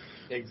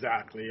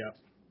 Exactly, yeah.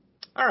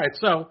 All right,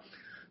 so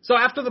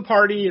after the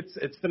party,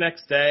 it's the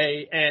next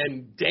day,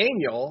 and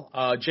Daniel,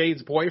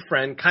 Jade's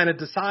boyfriend, kind of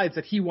decides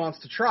that he wants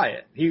to try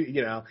it.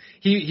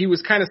 He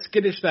was kind of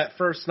skittish that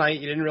first night.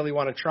 He didn't really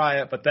want to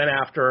try it, but then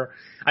after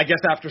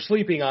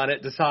sleeping on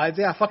it, decides,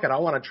 yeah, fuck it, I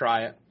want to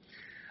try it.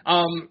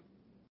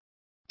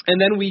 And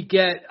then we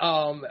get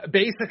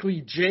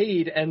basically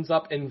Jade ends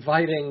up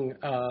inviting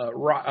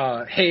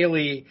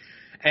Haley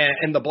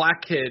and the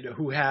black kid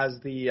who has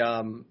the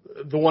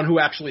one who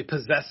actually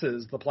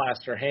possesses the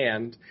plaster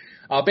hand.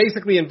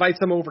 Basically invites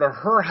them over to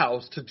her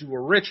house to do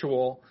a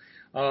ritual.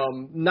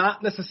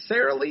 Not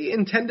necessarily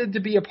intended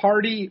to be a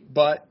party,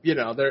 but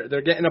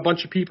they're getting a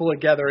bunch of people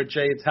together at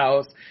Jade's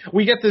house.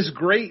 We get this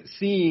great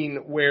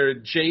scene where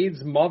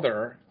Jade's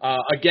mother,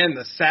 again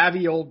the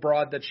savvy old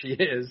broad that she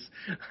is,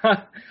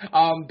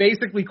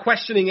 basically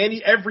questioning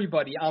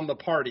everybody on the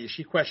party.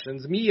 She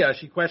questions Mia,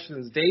 she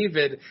questions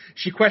David,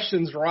 she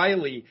questions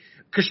Riley,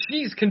 because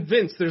she's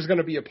convinced there's going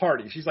to be a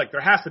party. She's like, there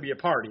has to be a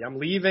party. I'm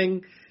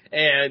leaving.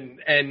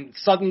 And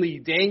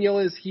suddenly Daniel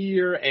is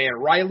here,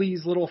 and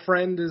Riley's little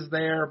friend is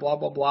there, blah,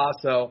 blah, blah.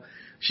 So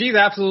she's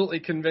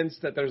absolutely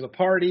convinced that there's a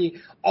party.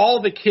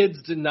 All the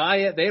kids deny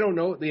it. They don't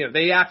know.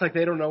 They act like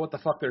they don't know what the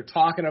fuck they're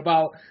talking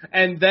about.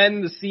 And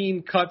then the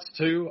scene cuts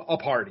to a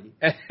party.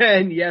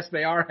 And yes,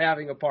 they are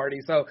having a party.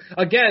 So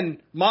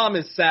again, mom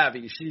is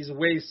savvy. She's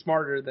way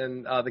smarter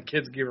than the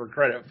kids give her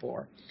credit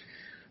for.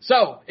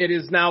 So it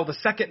is now the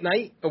second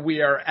night.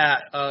 We are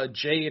at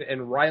Jade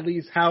and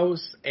Riley's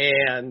house,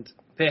 and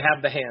they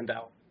have the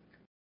handout.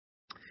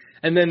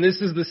 And then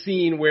this is the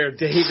scene where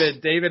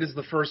David is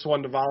the first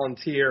one to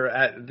volunteer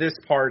at this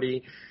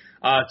party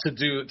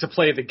to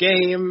play the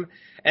game.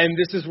 And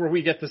this is where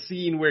we get the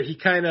scene where he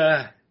kind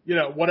of,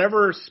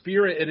 whatever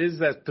spirit it is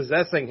that's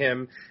possessing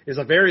him is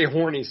a very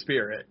horny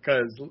spirit,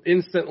 because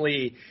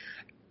instantly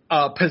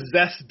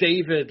possessed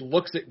David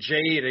looks at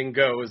Jade and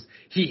goes,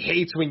 he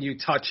hates when you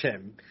touch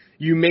him.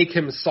 You make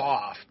him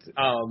soft,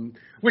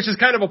 which is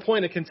kind of a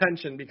point of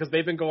contention because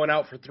they've been going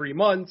out for 3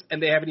 months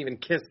and they haven't even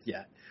kissed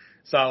yet.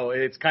 So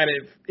it's kind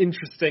of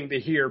interesting to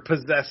hear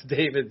possessed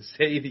David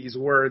say these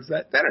words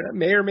that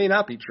may or may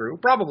not be true.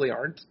 Probably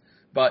aren't,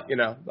 but,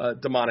 a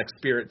demonic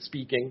spirit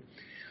speaking.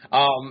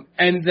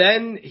 And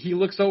then he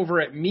looks over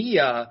at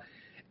Mia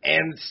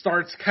and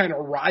starts kind of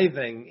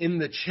writhing in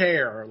the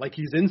chair, like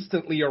he's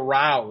instantly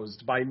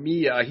aroused by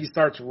Mia. He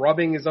starts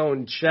rubbing his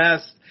own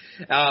chest.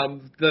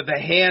 The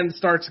hand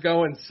starts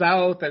going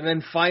south, and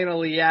then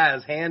finally,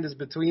 his hand is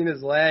between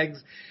his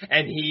legs,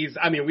 and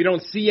we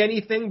don't see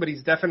anything, but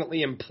he's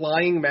definitely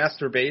implying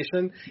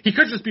masturbation. He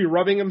could just be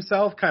rubbing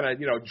himself, kind of,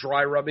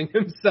 dry rubbing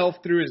himself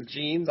through his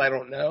jeans. I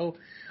don't know.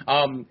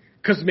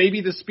 Because maybe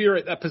the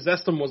spirit that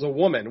possessed him was a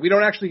woman. We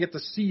don't actually get to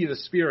see the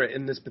spirit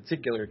in this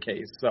particular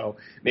case. So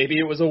maybe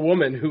it was a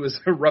woman who was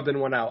rubbing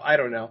one out. I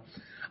don't know.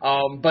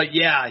 But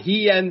yeah,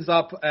 he ends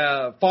up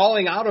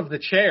falling out of the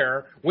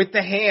chair with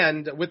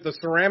the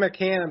ceramic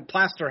hand,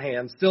 plaster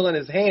hand still in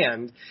his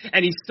hand,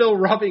 and he's still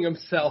rubbing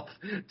himself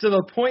to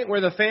the point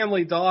where the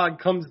family dog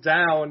comes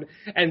down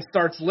and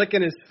starts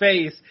licking his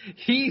face.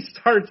 He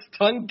starts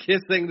tongue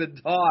kissing the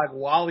dog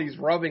while he's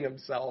rubbing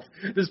himself.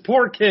 This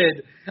poor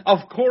kid,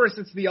 of course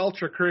it's the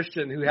ultra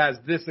Christian who has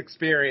this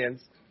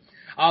experience.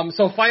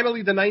 So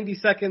finally the 90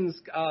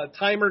 seconds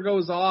timer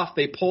goes off.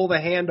 They pull the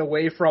hand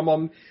away from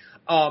him.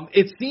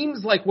 It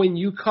seems like when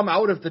you come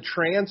out of the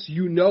trance,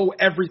 you know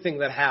everything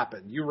that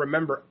happened. You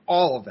remember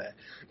all of it.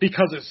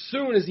 Because as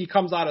soon as he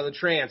comes out of the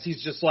trance,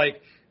 he's just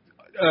like,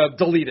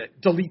 delete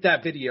it. Delete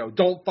that video.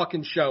 Don't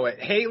fucking show it.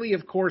 Haley,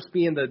 of course,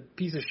 being the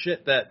piece of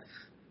shit that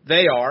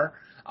they are,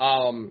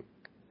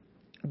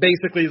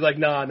 basically is like,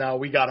 no,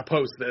 we gotta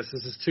post this.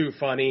 This is too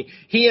funny.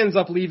 He ends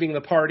up leaving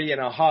the party in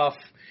a huff.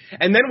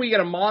 And then we get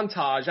a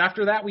montage.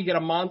 After that, we get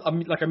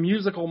a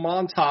musical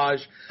montage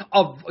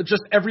of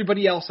just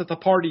everybody else at the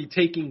party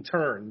taking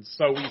turns.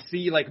 So we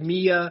see like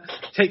Mia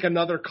take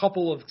another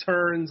couple of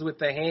turns with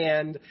the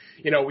hand.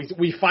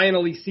 We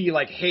finally see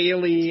like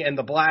Haley and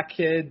the black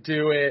kid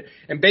do it.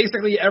 And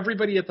basically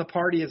everybody at the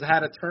party has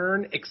had a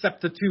turn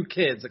except the two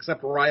kids,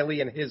 except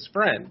Riley and his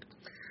friend.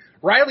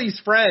 Riley's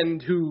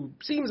friend, who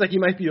seems like he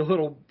might be a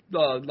little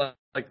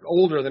like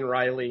older than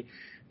Riley,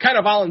 kind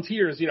of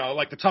volunteers,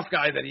 like the tough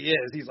guy that he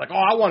is. He's like, oh,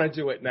 I want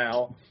to do it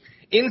now.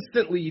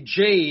 Instantly,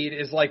 Jade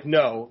is like,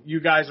 no,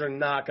 you guys are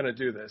not going to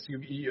do this.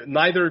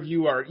 Neither of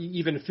you are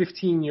even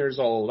 15 years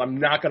old. I'm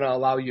not going to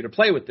allow you to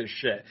play with this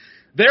shit.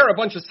 There are a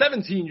bunch of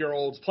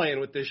 17-year-olds playing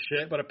with this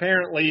shit, but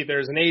apparently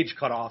there's an age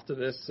cutoff to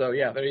this. So,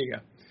 yeah, there you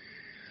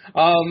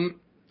go.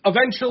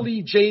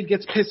 Eventually, Jade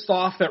gets pissed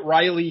off that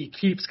Riley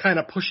keeps kind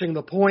of pushing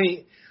the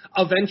point.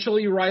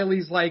 Eventually,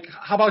 Riley's like,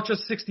 how about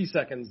just 60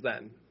 seconds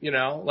then?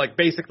 Like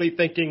basically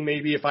thinking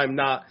maybe if I'm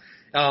not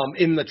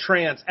in the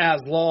trance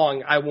as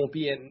long, I won't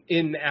be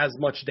in as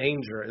much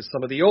danger as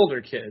some of the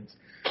older kids.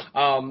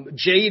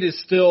 Jade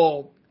is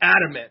still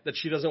adamant that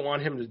she doesn't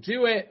want him to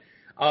do it.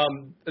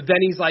 Then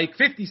he's like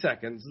 50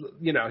 seconds.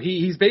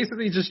 He's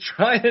basically just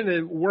trying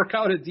to work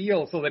out a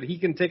deal so that he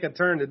can take a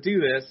turn to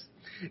do this.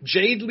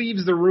 Jade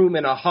leaves the room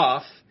in a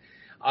huff.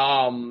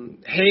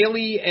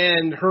 Haley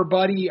and her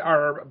buddy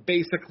are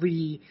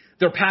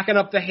they're packing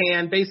up the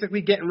hand,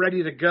 basically getting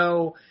ready to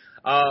go.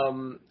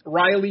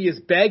 Riley is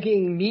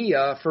begging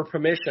Mia for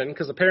permission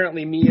because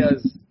apparently Mia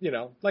is,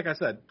 like I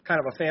said, kind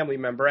of a family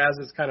member, as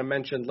is kind of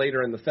mentioned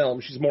later in the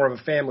film. She's more of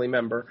a family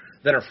member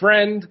than a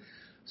friend.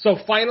 So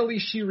finally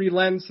she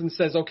relents and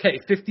says, okay,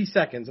 50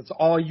 seconds. That's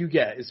all you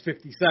get is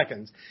 50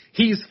 seconds.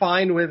 He's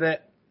fine with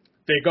it.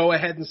 They go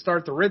ahead and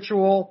start the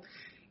ritual.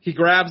 He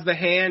grabs the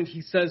hand.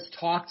 He says,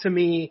 talk to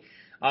me.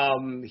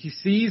 He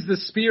sees the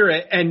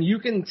spirit, and you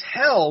can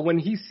tell when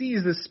he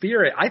sees the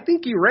spirit, I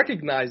think he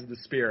recognized the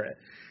spirit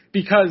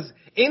because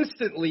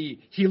instantly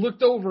he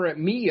looked over at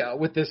Mia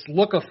with this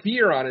look of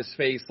fear on his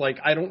face, like,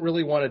 I don't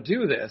really want to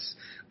do this.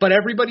 But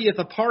everybody at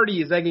the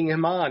party is egging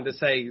him on to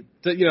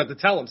to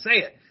tell him,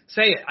 say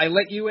it, I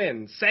let you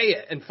in, say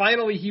it. And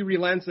finally he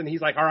relents and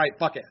he's like, all right,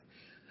 fuck it.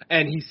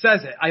 And he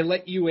says it, I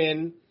let you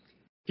in.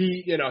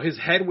 He, his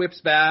head whips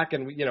back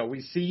and,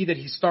 we see that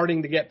he's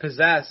starting to get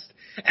possessed.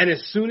 And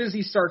as soon as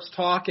he starts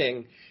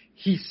talking,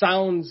 he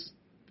sounds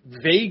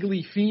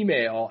vaguely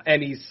female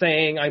and he's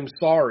saying, I'm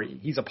sorry.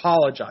 He's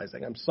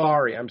apologizing. I'm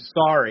sorry.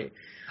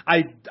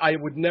 I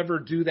would never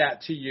do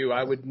that to you.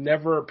 I would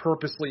never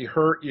purposely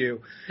hurt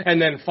you.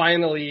 And then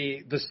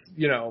finally this,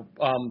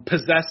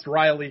 possessed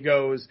Riley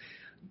goes,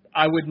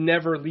 I would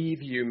never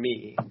leave you,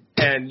 me.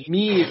 And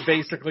me is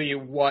basically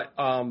what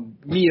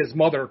Mia's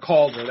mother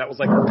called her. That was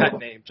like her pet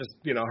name, just,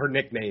 her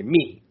nickname,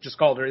 me. Just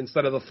called her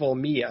instead of the full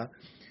Mia.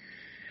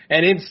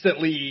 And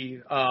instantly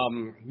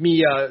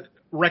Mia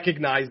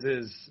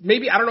recognizes,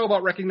 maybe, I don't know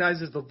about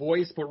recognizes the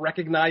voice, but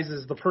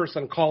recognizes the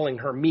person calling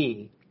her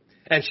me.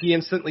 And she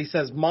instantly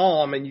says,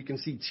 Mom, and you can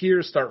see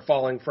tears start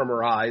falling from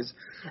her eyes.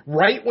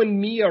 Right when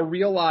Mia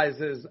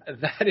realizes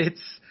that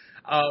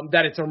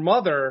it's her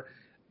mother,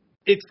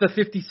 it's the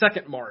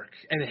 50-second mark,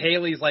 and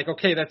Haley's like,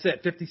 okay, that's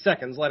it, 50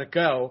 seconds, let it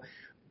go.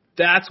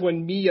 That's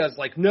when Mia's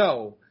like,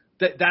 no,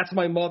 that's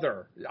my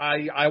mother.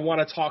 I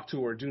want to talk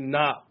to her. Do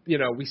not,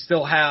 we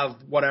still have,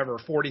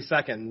 40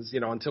 seconds,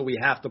 until we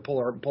have to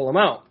pull them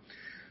out.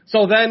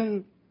 So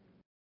then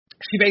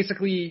she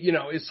basically,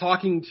 is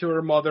talking to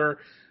her mother,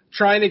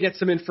 trying to get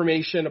some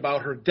information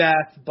about her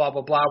death, blah,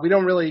 blah, blah. We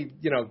don't really,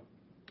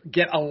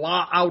 get a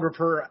lot out of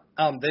her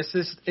on this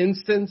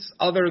instance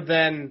other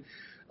than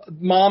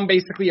Mom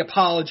basically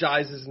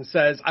apologizes and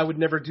says, I would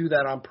never do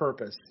that on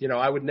purpose.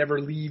 I would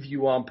never leave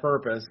you on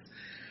purpose.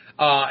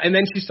 And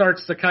then she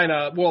starts to kind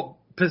of,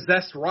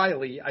 possessed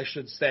Riley, I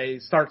should say,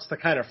 starts to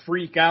kind of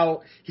freak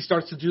out. He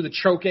starts to do the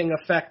choking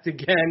effect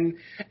again.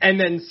 And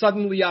then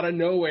suddenly out of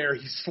nowhere,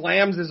 he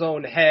slams his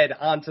own head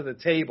onto the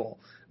table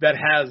that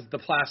has the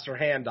plaster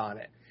hand on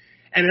it.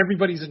 And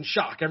everybody's in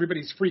shock.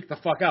 Everybody's freaked the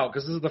fuck out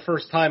because this is the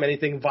first time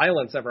anything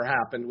violence ever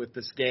happened with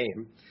this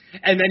game.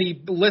 And then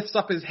he lifts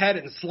up his head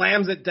and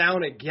slams it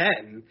down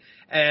again.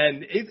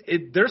 And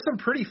there's some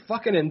pretty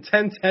fucking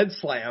intense head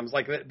slams.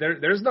 Like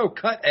there's no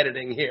cut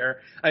editing here.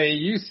 I mean,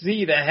 you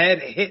see the head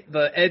hit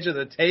the edge of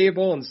the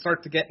table and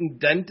start to get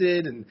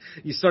indented, and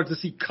you start to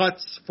see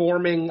cuts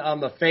forming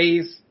on the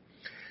face.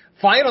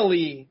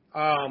 Finally,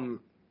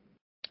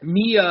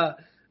 Mia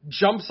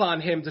jumps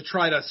on him to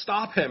try to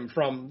stop him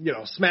from,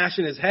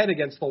 smashing his head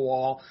against the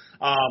wall.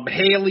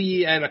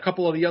 Haley and a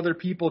couple of the other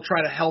people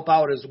try to help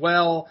out as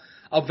well.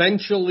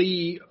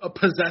 Eventually,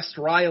 possessed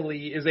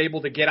Riley is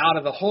able to get out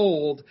of the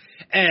hold,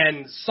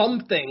 and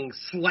something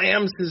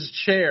slams his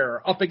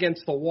chair up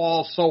against the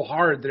wall so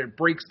hard that it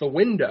breaks the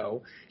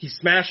window. He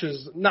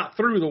smashes, not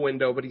through the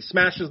window, but he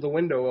smashes the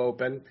window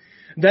open.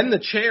 Then the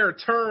chair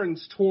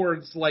turns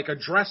towards like a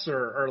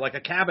dresser or like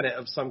a cabinet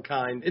of some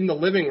kind in the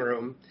living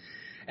room.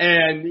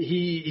 And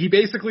he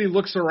basically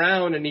looks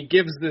around and he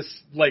gives this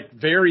like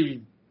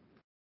very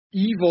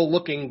evil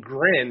looking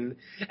grin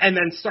and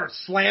then starts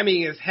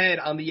slamming his head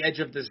on the edge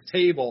of this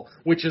table,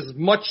 which is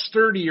much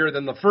sturdier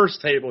than the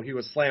first table he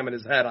was slamming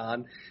his head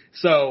on.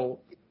 So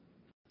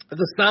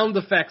the sound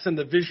effects and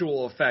the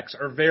visual effects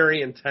are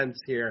very intense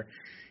here.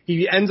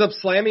 He ends up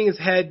slamming his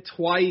head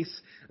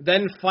twice.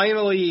 Then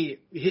finally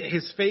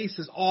his face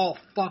is all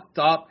fucked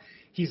up.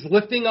 He's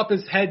lifting up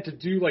his head to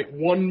do like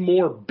one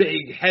more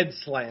big head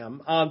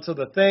slam onto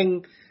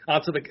the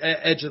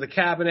edge of the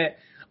cabinet.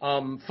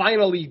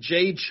 Finally,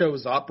 Jade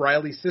shows up.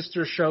 Riley's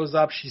sister shows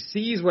up. She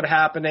sees what's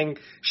happening.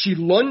 She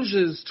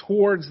lunges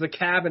towards the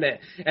cabinet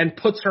and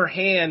puts her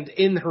hand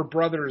in her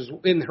brother's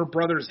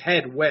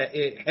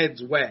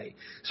head's way.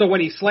 So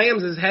when he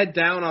slams his head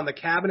down on the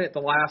cabinet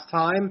the last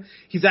time,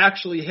 he's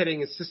actually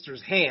hitting his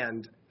sister's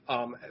hand,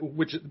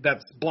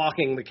 that's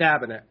blocking the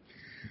cabinet.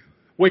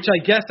 Which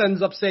I guess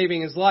ends up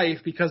saving his life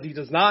because he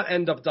does not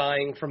end up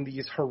dying from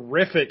these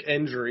horrific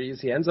injuries.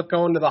 He ends up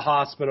going to the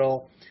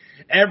hospital.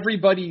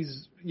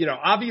 Everybody's,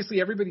 obviously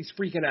everybody's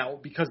freaking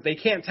out because they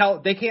can't talk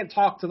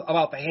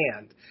about the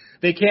hand.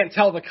 They can't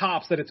tell the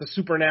cops that it's a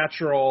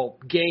supernatural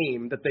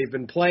game that they've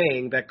been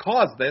playing that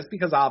caused this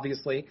because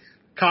obviously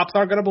cops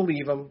aren't going to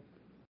believe them.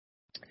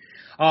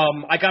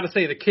 I got to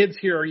say, the kids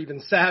here are even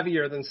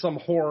savvier than some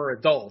horror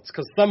adults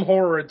because some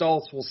horror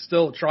adults will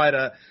still try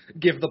to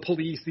give the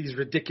police these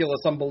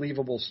ridiculous,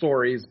 unbelievable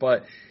stories.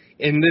 But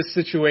in this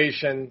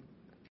situation,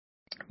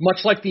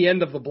 much like the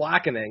end of The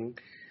Blackening,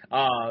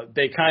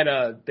 they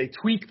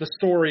tweak the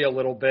story a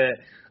little bit.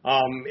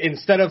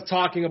 Instead of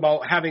talking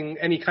about having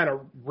any kind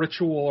of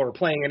ritual or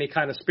playing any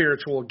kind of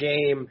spiritual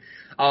game,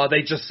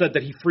 they just said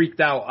that he freaked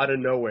out of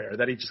nowhere,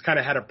 that he just kind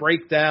of had a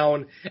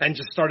breakdown and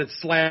just started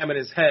slamming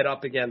his head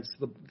up against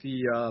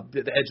the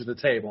edge of the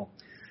table.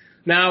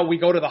 Now we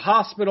go to the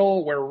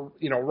hospital where,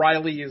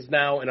 Riley is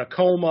now in a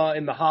coma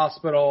in the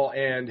hospital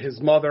and his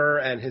mother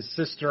and his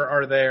sister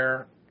are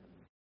there.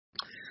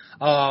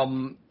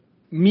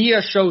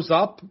 Mia shows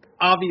up,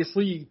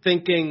 obviously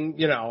thinking,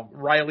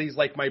 Riley's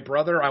like my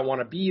brother. I want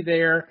to be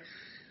there.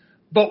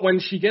 But when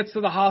she gets to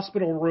the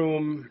hospital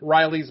room,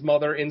 Riley's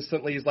mother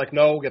instantly is like,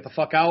 no, get the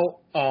fuck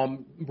out.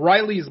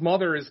 Riley's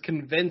mother is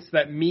convinced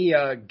that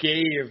Mia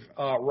gave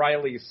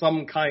Riley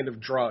some kind of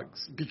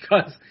drugs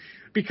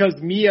because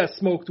Mia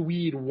smoked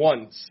weed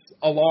once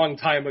a long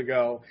time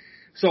ago.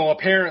 So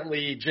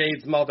apparently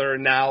Jade's mother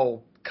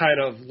now kind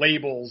of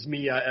labels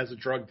Mia as a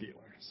drug dealer.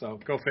 So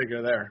go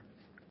figure there.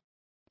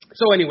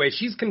 So anyway,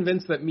 she's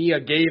convinced that Mia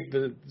gave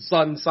the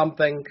son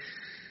something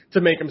to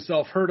make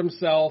himself hurt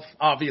himself.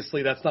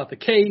 Obviously, that's not the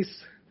case.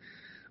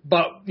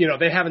 But,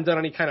 they haven't done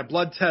any kind of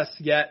blood tests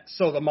yet,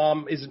 so the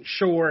mom isn't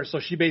sure. So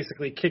she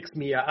basically kicks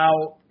Mia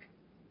out.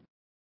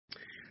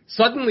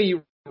 Suddenly,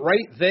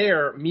 right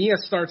there, Mia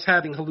starts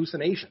having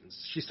hallucinations.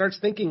 She starts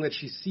thinking that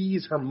she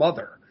sees her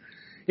mother.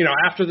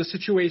 After the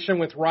situation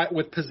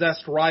with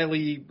possessed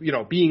Riley,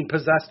 being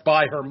possessed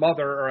by her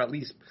mother, or at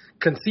least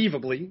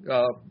conceivably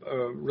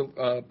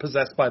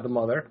possessed by the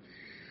mother,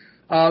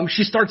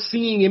 she starts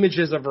seeing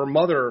images of her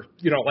mother,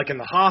 like in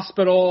the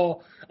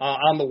hospital,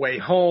 on the way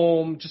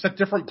home, just at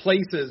different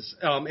places.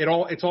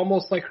 It's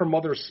almost like her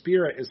mother's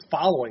spirit is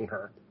following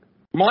her.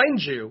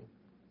 Mind you,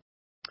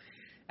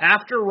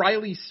 after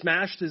Riley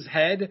smashed his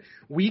head,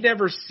 we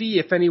never see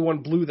if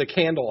anyone blew the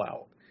candle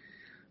out.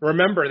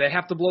 Remember, they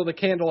have to blow the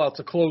candle out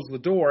to close the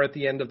door at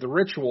the end of the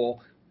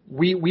ritual.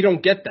 We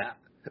don't get that.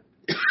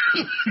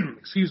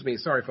 Excuse me.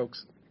 Sorry,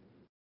 folks.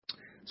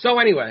 So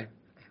anyway,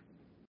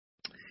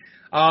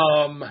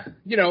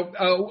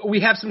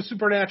 We have some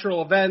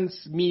supernatural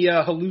events,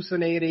 Mia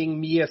hallucinating,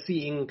 Mia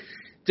seeing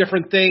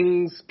different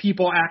things,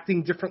 people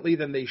acting differently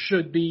than they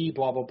should be,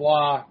 blah, blah,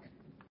 blah.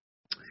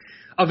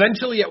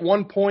 Eventually, at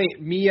one point,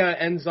 Mia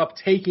ends up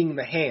taking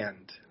the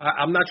hand.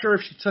 I'm not sure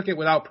if she took it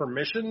without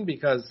permission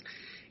because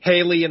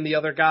Haley and the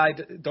other guy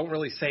don't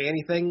really say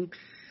anything.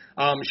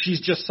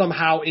 She's just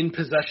somehow in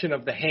possession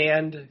of the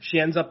hand. She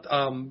ends up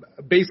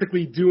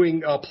basically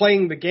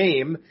playing the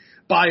game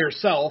by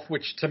herself,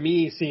 which to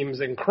me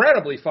seems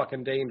incredibly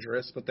fucking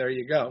dangerous, but there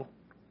you go.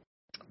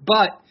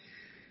 But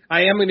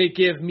I am going to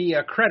give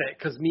Mia credit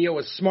because Mia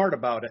was smart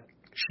about it.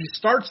 She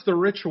starts the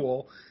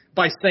ritual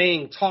by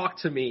saying, talk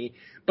to me,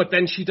 but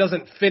then she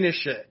doesn't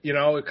finish it,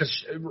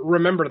 because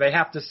remember, they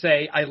have to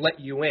say, I let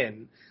you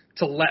in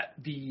to let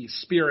the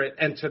spirit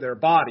enter their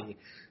body.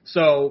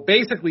 So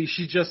basically,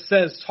 she just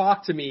says,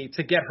 talk to me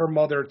to get her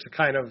mother to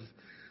kind of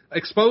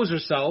expose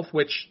herself,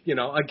 which,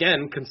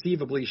 again,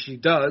 conceivably she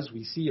does.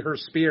 We see her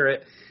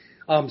spirit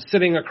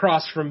sitting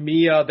across from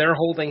Mia. They're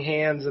holding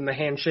hands in the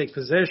handshake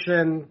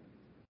position.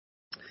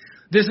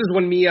 This is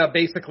when Mia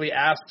basically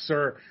asks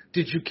her,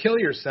 did you kill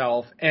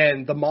yourself?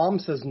 And the mom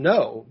says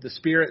no. The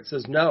spirit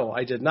says, no,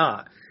 I did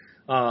not.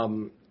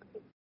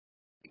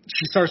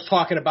 She starts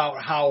talking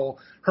about how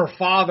her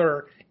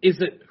father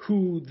isn't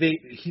who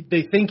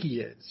they think he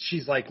is.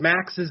 She's like,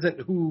 Max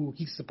isn't who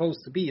he's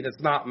supposed to be. That's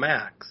not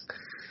Max.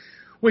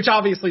 Which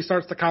obviously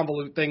starts to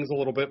convolute things a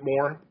little bit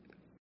more.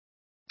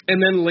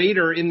 And then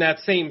later in that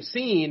same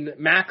scene,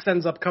 Max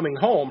ends up coming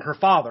home. Her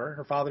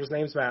father's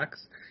name's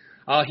Max.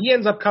 He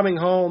ends up coming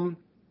home,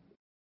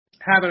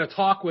 having a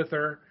talk with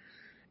her,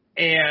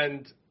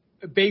 and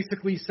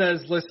basically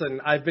says, listen,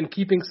 I've been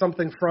keeping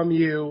something from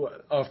you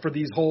for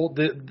this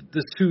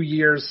 2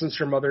 years since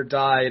your mother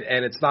died,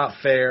 and it's not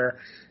fair,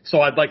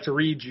 so I'd like to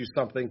read you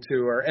something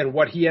to her. And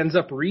what he ends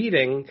up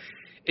reading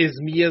is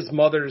Mia's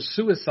mother's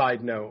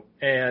suicide note,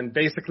 and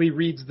basically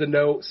reads the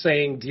note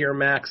saying, Dear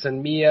Max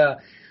and Mia,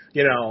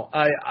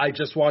 I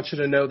just want you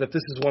to know that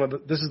this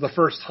is the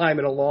first time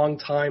in a long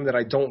time that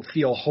I don't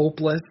feel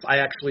hopeless. I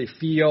actually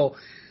feel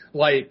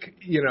like,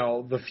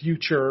 the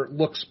future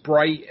looks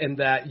bright and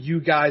that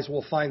you guys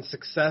will find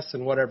success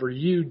in whatever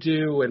you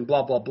do and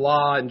blah, blah,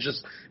 blah, and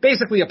just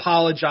basically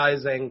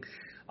apologizing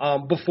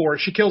before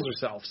she kills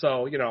herself.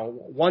 So,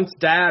 once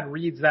Dad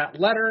reads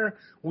that letter,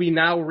 we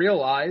now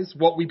realize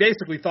what we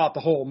basically thought the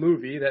whole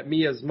movie, that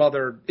Mia's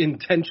mother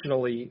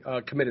intentionally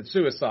committed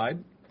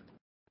suicide.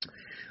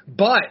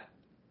 But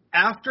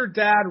after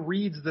Dad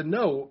reads the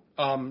note,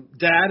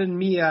 Dad and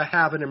Mia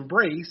have an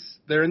embrace.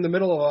 They're in the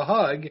middle of a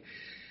hug,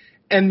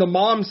 and the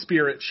mom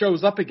spirit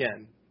shows up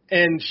again.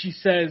 And she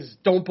says,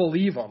 don't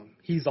believe him.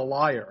 He's a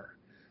liar.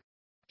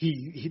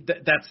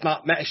 That's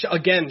not Max.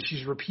 Again,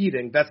 she's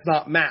repeating, that's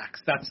not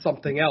Max. That's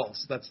something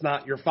else. That's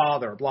not your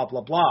father, blah,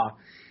 blah, blah.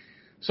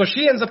 So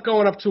she ends up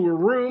going up to her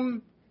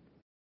room.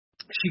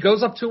 She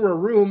goes up to her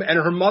room, and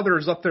her mother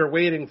is up there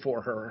waiting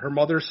for her. Her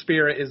mother's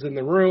spirit is in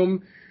the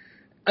room.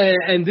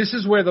 And this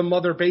is where the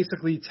mother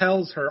basically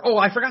tells her, oh,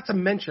 I forgot to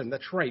mention,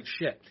 that's right,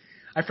 shit.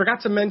 I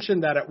forgot to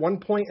mention that at one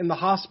point in the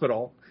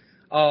hospital,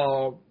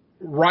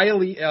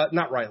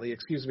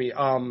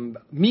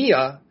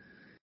 Mia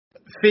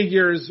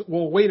figures,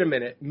 well, wait a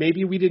minute,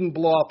 maybe we didn't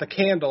blow out the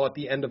candle at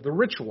the end of the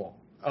ritual.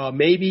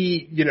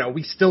 Maybe,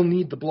 we still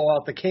need to blow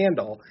out the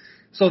candle.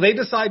 So they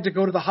decide to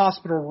go to the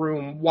hospital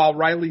room while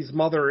Riley's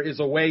mother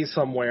is away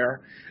somewhere.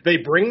 They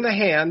bring the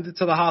hand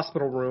to the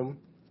hospital room.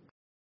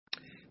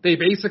 They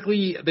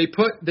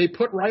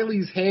put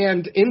Riley's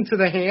hand into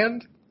the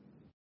hand,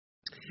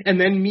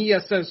 and then Mia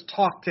says,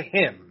 talk to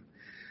him.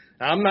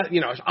 Now, I'm not,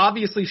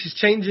 obviously she's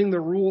changing the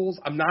rules.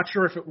 I'm not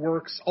sure if it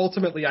works.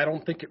 Ultimately, I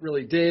don't think it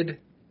really did.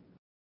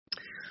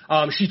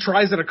 She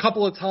tries it a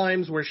couple of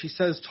times where she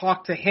says,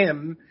 talk to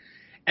him,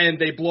 and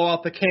they blow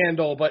out the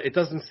candle, but it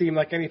doesn't seem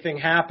like anything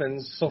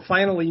happens. So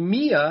finally,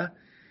 Mia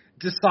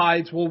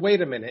decides, well,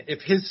 wait a minute.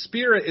 If his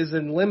spirit is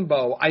in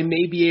limbo, I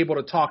may be able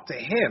to talk to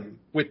him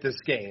with this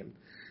game.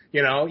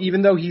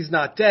 Even though he's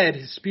not dead,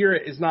 his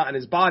spirit is not in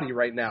his body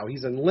right now.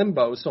 He's in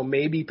limbo, so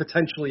maybe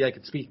potentially I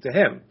could speak to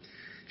him.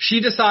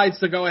 She decides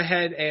to go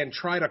ahead and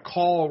try to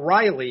call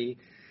Riley,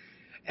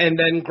 and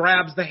then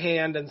grabs the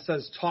hand and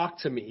says, talk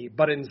to me.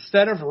 But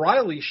instead of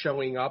Riley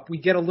showing up, we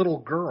get a little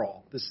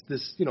girl. This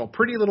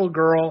pretty little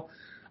girl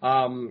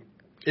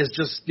is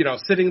just,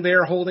 sitting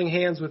there holding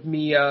hands with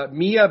Mia.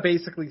 Mia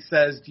basically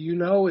says, do you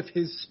know if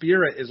his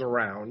spirit is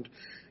around?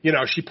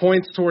 She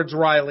points towards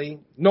Riley.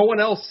 No one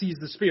else sees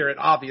the spirit,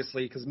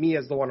 obviously, because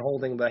Mia's the one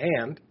holding the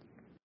hand.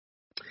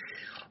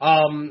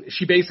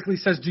 She basically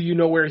says, do you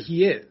know where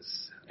he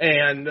is?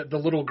 And the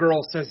little girl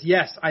says,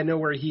 yes, I know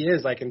where he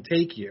is. I can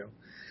take you.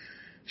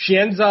 She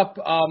ends up,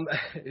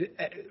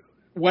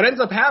 what ends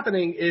up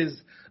happening is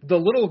the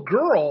little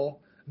girl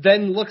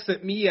then looks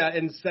at Mia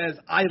and says,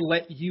 I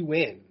let you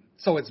in.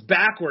 So it's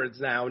backwards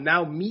now.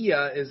 Now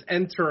Mia is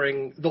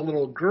entering the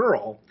little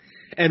girl.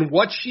 And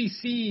what she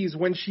sees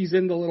when she's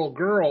in the little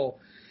girl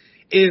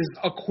is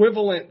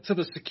equivalent to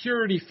the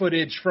security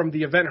footage from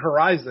the Event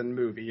Horizon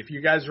movie. If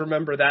you guys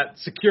remember that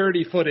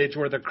security footage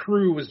where the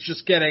crew was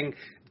just getting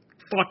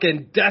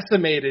fucking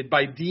decimated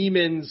by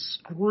demons,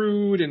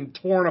 screwed and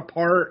torn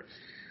apart.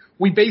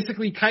 We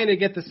basically kind of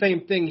get the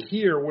same thing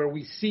here where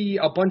we see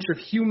a bunch of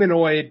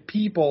humanoid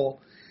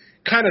people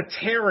kind of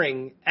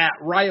tearing at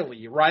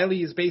Riley.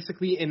 Riley is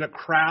basically in a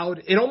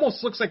crowd. It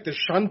almost looks like the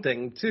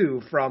Shunting,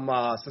 too, from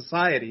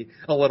Society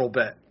a little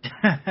bit.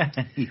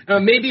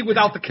 Maybe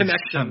without the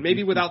connection,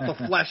 maybe without the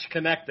flesh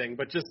connecting,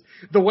 but just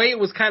the way it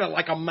was kind of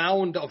like a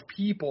mound of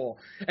people,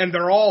 and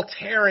they're all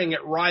tearing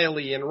at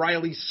Riley, and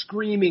Riley's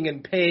screaming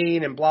in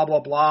pain and blah, blah,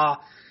 blah.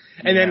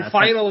 And then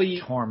finally...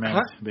 Like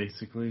torment,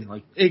 basically.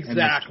 Like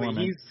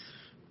exactly.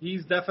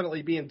 He's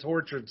definitely being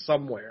tortured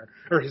somewhere,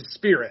 or his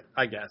spirit,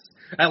 I guess.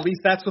 At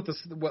least that's what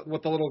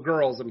the little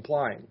girl's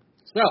implying.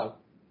 So,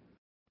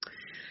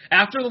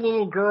 after the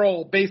little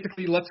girl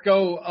basically lets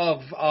go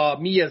of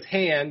Mia's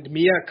hand,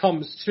 Mia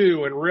comes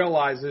to and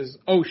realizes,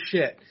 oh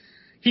shit,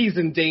 he's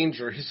in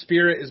danger. His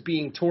spirit is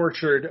being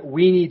tortured.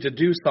 We need to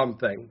do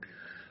something.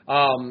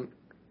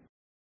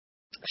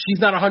 She's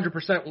not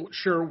 100%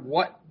 sure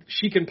what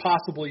she can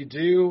possibly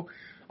do.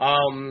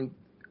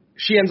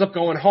 She ends up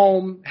going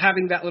home,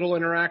 having that little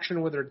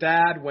interaction with her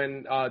dad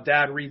when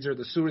dad reads her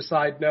the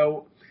suicide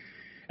note.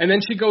 And then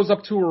she goes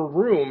up to her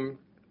room.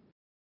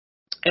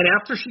 And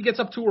after she gets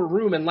up to her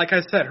room, and like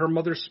I said, her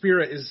mother's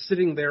spirit is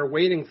sitting there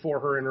waiting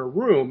for her in her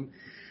room,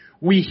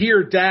 we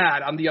hear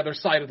dad on the other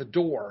side of the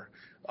door,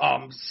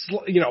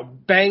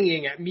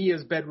 banging at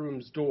Mia's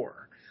bedroom's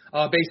door,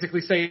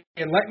 basically saying,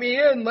 let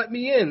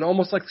me in,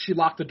 almost like she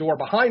locked the door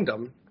behind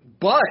him.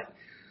 But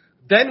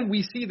then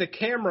we see the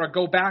camera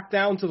go back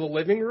down to the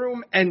living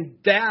room,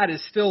 and Dad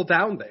is still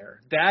down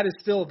there. Dad is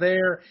still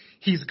there.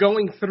 He's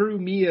going through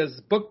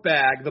Mia's book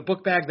bag, the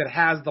book bag that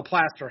has the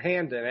plaster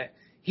hand in it.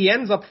 He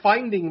ends up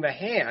finding the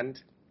hand,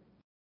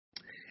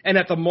 and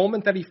at the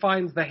moment that he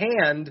finds the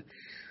hand,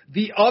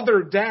 the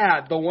other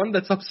dad, the one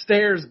that's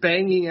upstairs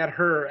banging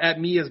at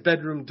Mia's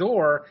bedroom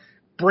door,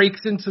 breaks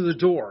into the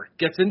door,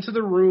 gets into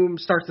the room,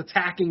 starts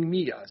attacking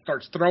Mia,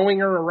 starts throwing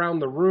her around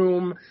the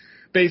room,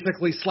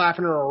 basically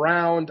slapping her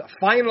around.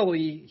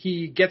 Finally,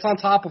 he gets on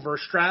top of her,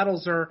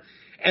 straddles her,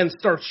 and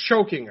starts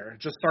choking her,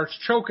 just starts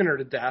choking her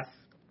to death.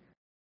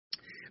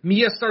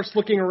 Mia starts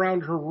looking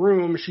around her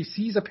room. She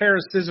sees a pair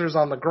of scissors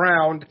on the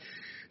ground.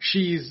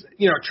 She's,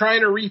 trying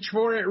to reach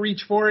for it.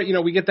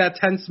 We get that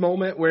tense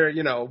moment where,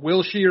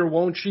 will she or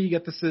won't she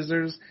get the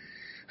scissors?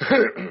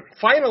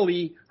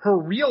 Finally, her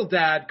real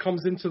dad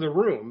comes into the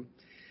room,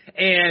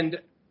 and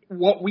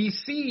what we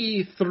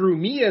see through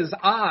Mia's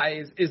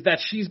eyes is that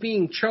she's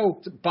being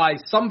choked by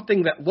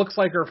something that looks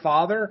like her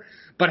father,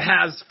 but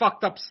has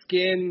fucked up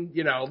skin,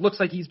 looks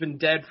like he's been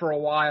dead for a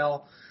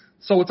while.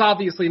 So it's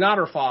obviously not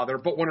her father.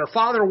 But when her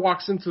father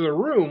walks into the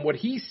room, what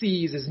he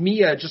sees is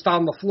Mia just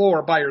on the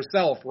floor by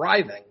herself,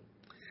 writhing.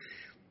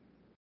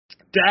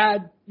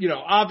 Dad,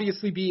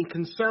 obviously being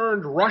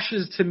concerned,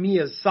 rushes to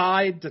Mia's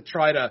side to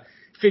try to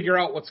figure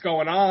out what's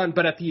going on.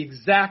 But at the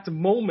exact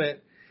moment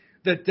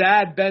that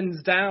Dad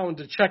bends down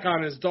to check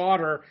on his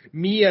daughter,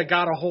 Mia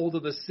got a hold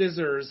of the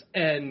scissors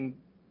and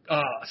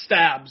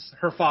stabs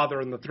her father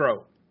in the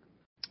throat,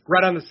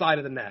 right on the side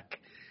of the neck.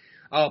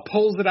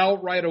 Pulls it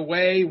out right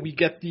away. We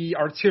get the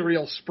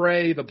arterial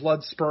spray, the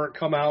blood spurt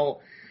come out.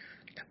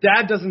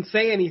 Dad doesn't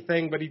say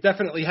anything, but he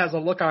definitely has a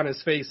look on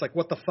his face like,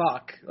 what the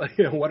fuck? Like,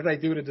 what did I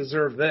do to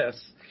deserve this?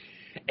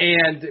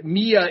 And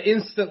Mia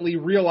instantly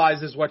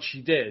realizes what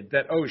she did,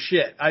 that, oh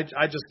shit, I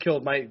just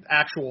killed my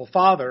actual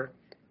father.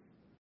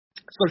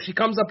 So she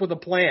comes up with a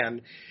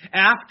plan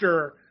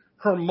after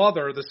her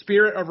mother, the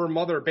spirit of her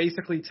mother,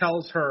 basically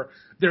tells her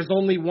there's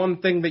only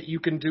one thing that you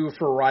can do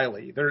for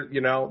Riley.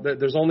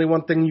 There's only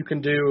one thing you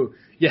can do.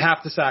 You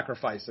have to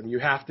sacrifice him. You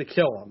have to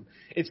kill him.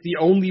 It's the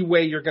only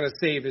way you're going to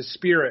save his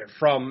spirit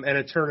from an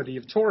eternity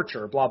of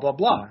torture, blah, blah,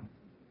 blah.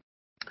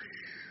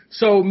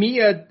 So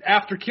Mia,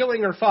 after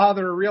killing her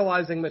father,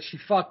 realizing that she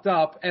fucked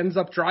up, ends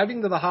up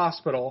driving to the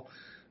hospital.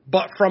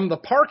 But from the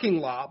parking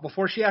lot,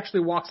 before she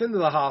actually walks into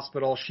the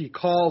hospital, she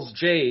calls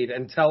Jade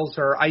and tells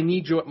her, I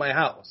need you at my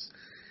house.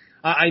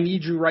 I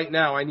need you right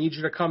now. I need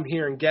you to come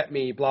here and get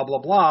me, blah, blah,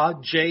 blah.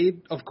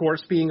 Jade, of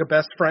course, being a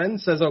best friend,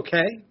 says,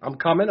 okay, I'm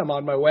coming. I'm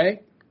on my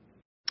way.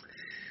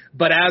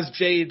 But as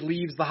Jade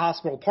leaves the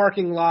hospital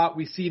parking lot,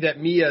 we see that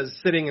Mia's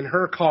sitting in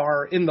her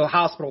car in the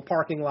hospital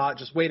parking lot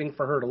just waiting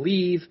for her to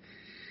leave.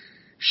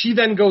 She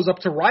then goes up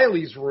to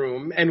Riley's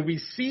room, and we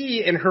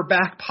see in her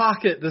back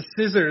pocket the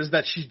scissors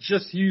that she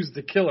just used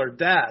to kill her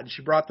dad.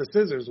 She brought the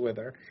scissors with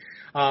her.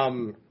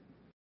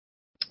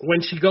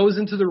 When she goes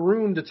into the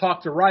room to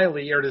talk to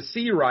Riley or to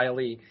see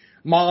Riley,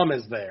 Mom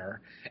is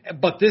there.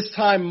 But this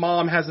time,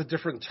 Mom has a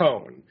different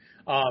tone.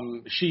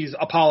 She's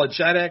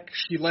apologetic.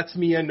 She lets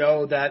Mia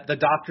know that the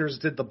doctors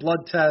did the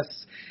blood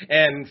tests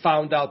and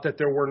found out that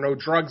there were no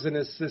drugs in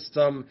his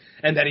system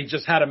and that he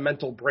just had a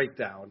mental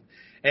breakdown.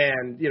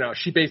 And,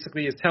 she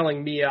basically is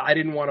telling Mia, I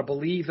didn't want to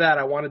believe that.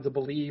 I wanted to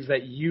believe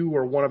that you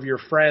or one of your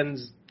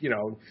friends,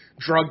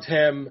 drugged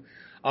him.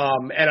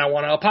 and I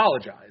want to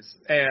apologize.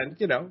 And,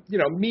 you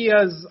know,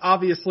 Mia's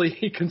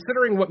obviously,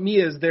 considering what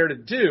Mia is there to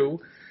do,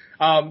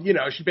 you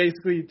know, she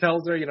basically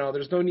tells her, you know,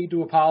 there's no need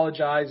to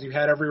apologize. You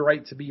had every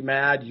right to be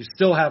mad. You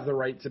still have the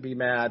right to be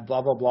mad,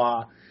 blah, blah,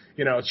 blah.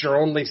 You know, it's your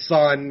only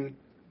son,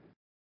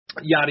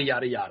 yada,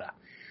 yada, yada.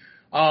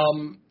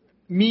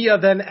 Mia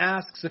then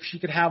asks if she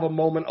could have a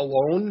moment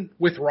alone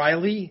with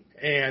Riley,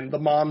 and the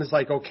mom is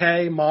like,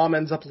 okay. Mom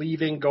ends up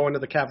leaving, going to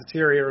the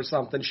cafeteria or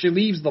something. She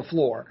leaves the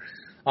floor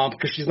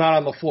because she's not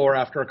on the floor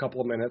after a couple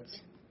of minutes.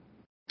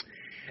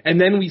 And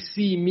then we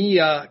see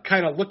Mia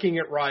kind of looking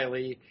at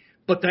Riley,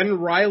 but then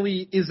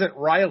Riley isn't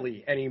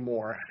Riley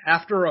anymore.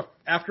 After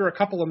a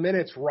couple of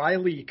minutes,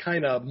 Riley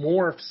kind of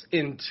morphs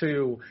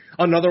into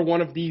another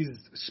one of these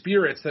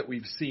spirits that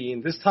we've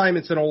seen. This time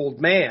it's an old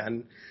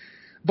man.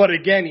 But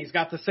again, he's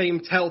got the same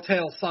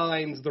telltale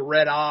signs, the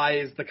red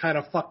eyes, the kind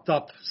of fucked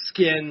up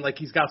skin, like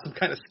he's got some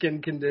kind of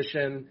skin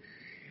condition.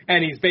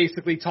 And he's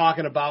basically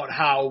talking about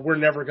how we're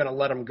never going to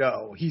let him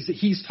go.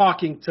 He's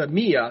talking to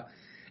Mia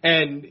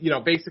and, you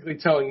know, basically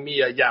telling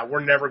Mia, yeah,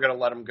 we're never going to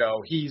let him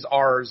go. He's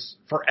ours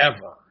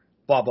forever,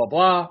 blah, blah,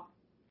 blah.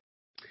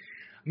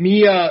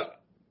 Mia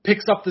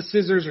picks up the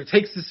scissors or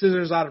takes the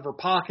scissors out of her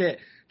pocket,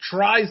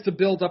 tries to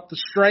build up the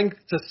strength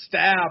to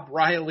stab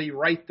Riley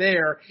right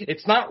there.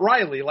 It's not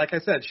Riley, like I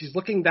said. She's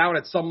looking down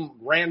at some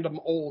random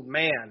old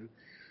man.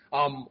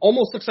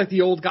 Almost looks like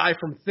the old guy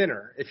from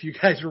Thinner, if you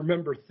guys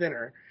remember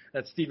Thinner,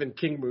 that Stephen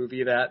King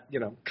movie, that, you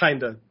know,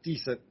 kind of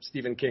decent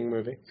Stephen King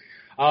movie.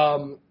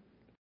 So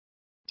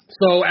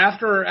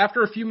after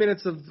a few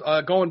minutes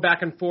of going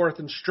back and forth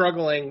and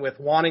struggling with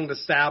wanting to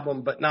stab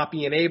him but not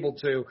being able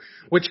to,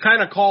 which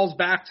kind of calls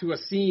back to a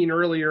scene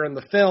earlier in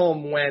the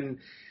film when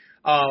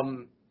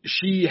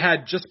she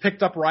had just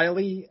picked up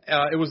Riley.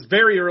 It was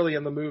very early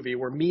in the movie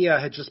where Mia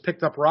had just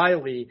picked up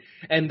Riley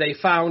and they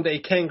found a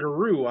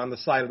kangaroo on the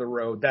side of the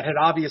road that had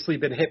obviously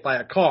been hit by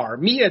a car.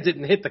 Mia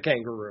didn't hit the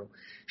kangaroo.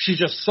 She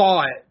just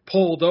saw it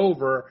pulled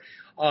over.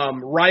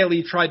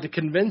 Riley tried to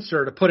convince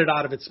her to put it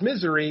out of its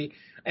misery,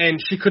 and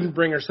she couldn't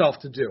bring herself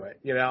to do it.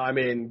 You know, I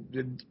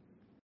mean,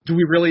 do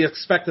we really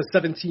expect a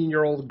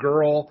 17-year-old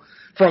girl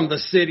from the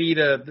city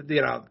to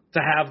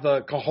have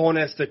the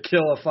cojones to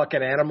kill a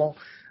fucking animal?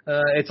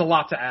 It's a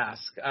lot to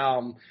ask.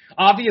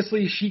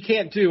 Obviously, she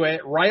can't do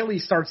it. Riley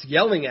starts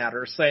yelling at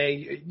her,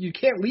 saying, you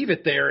can't leave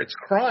it there. It's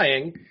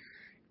crying.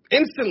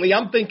 Instantly,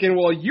 I'm thinking,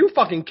 well, you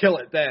fucking kill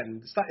it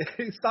then.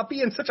 Stop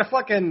being such a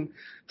fucking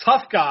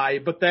tough guy,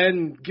 but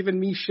then giving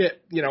me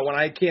shit, you know, when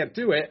I can't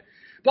do it.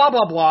 Blah,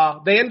 blah,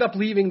 blah. They end up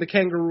leaving the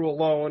kangaroo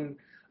alone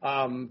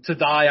to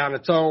die on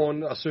its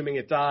own, assuming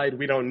it died.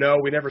 We don't know.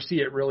 We never see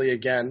it really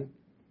again.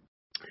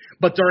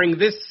 But during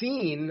this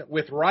scene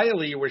with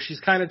Riley, where she's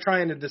kind of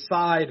trying to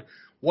decide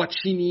what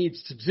she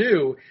needs to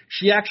do,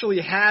 she actually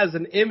has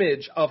an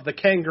image of the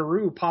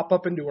kangaroo pop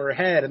up into her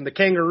head, and the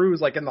kangaroo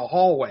is like in the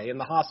hallway, in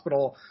the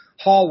hospital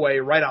hallway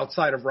right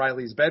outside of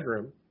Riley's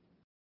bedroom.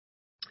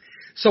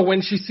 So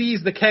when she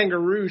sees the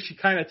kangaroo, she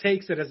kind of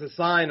takes it as a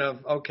sign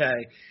of,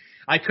 okay,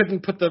 I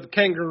couldn't put the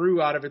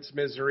kangaroo out of its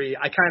misery.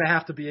 I kind of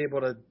have to be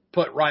able to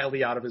put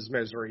Riley out of his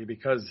misery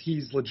because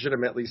he's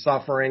legitimately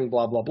suffering,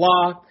 blah, blah,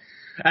 blah.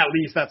 At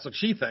least that's what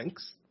she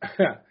thinks.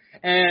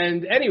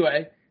 And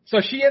anyway, so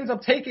she ends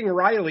up taking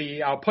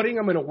Riley, putting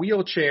him in a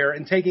wheelchair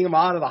and taking him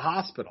out of the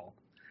hospital.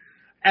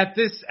 At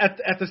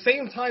the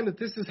same time that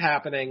this is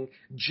happening,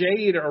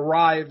 Jade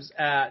arrives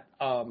at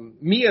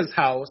Mia's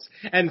house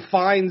and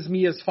finds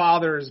Mia's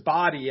father's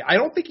body. I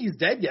don't think he's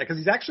dead yet because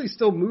he's actually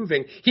still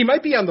moving. He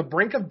might be on the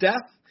brink of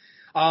death.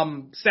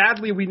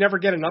 Sadly, we never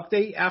get an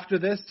update after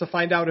this to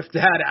find out if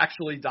Dad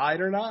actually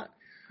died or not.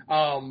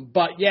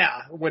 But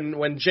yeah,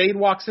 when Jade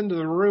walks into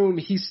the room,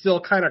 he's still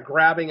kind of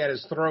grabbing at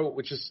his throat,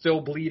 which is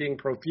still bleeding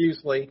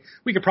profusely.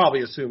 We could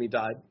probably assume he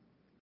died.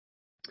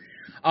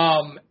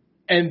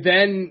 And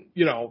then,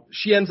 you know,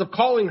 she ends up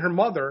calling her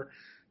mother,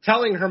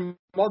 telling her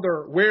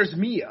mother, where's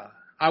Mia?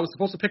 I was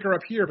supposed to pick her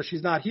up here, but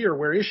she's not here.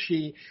 Where is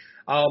she?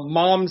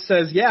 Mom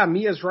says, yeah,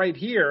 Mia's right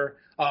here,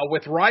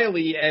 with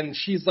Riley. And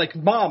she's like,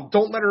 Mom,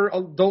 don't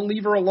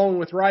leave her alone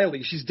with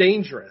Riley. She's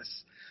dangerous.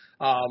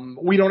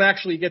 We don't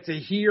actually get to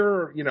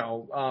hear, you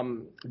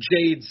know,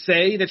 Jade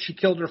say that she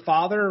killed her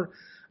father.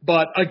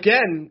 But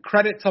again,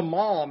 credit to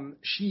Mom,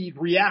 she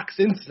reacts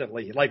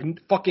instantly, like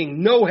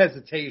fucking no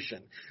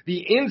hesitation. The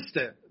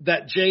instant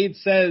that Jade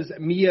says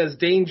Mia's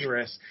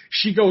dangerous,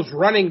 she goes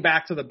running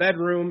back to the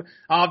bedroom.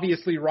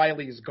 Obviously,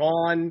 Riley's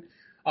gone.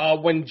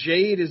 When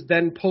Jade is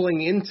then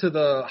pulling into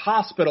the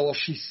hospital,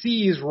 she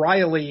sees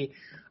she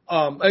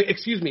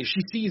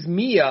sees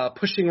Mia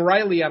pushing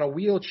Riley on a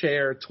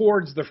wheelchair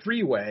towards the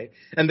freeway.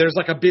 And there's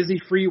like a busy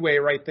freeway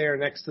right there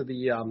next to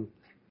the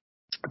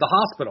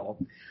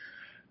hospital.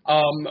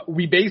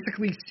 We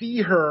basically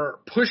see her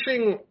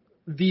pushing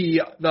the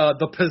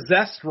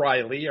possessed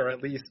Riley, or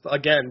at least,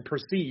 again,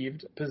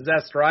 perceived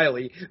possessed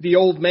Riley, the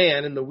old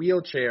man in the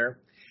wheelchair.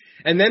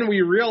 And then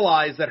we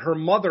realize that her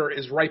mother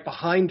is right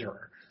behind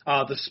her.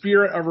 The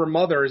spirit of her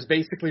mother is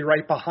basically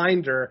right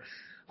behind her,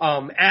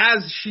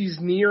 as she's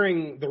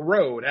nearing the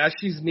road, as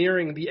she's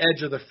nearing the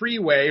edge of the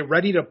freeway,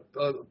 ready to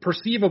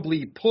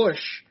perceivably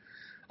push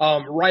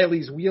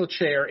Riley's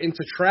wheelchair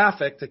into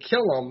traffic to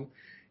kill him,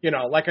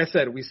 like I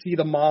said, we see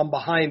the mom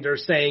behind her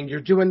saying,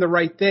 "You're doing the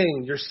right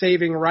thing. You're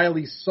saving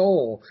Riley's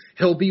soul.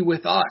 He'll be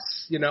with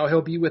us.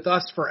 He'll be with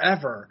us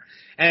forever."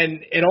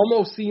 And it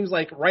almost seems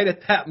like right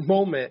at that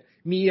moment,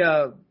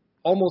 Mia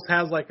almost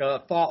has like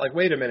a thought like,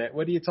 wait a minute,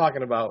 what are you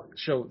talking about?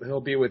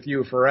 He'll be with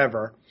you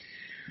forever.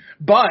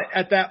 But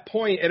at that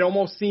point, it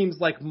almost seems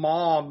like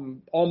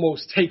mom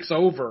almost takes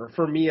over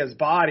for Mia's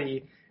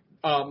body.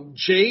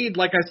 Jade,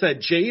 like I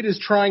said, Jade is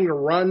trying to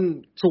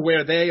run to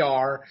where they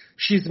are.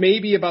 She's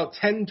maybe about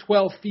 10,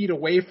 12 feet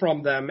away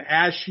from them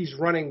as she's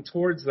running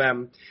towards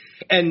them.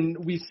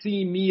 And we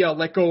see Mia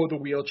let go of the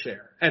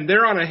wheelchair. And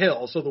they're on a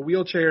hill, so the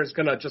wheelchair is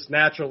going to just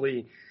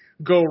naturally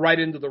go right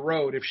into the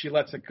road if she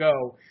lets it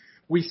go.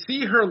 We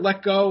see her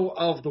let go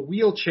of the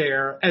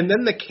wheelchair, and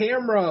then the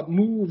camera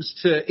moves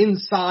to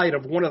inside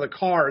of one of the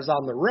cars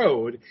on the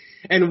road,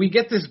 and we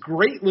get this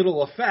great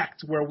little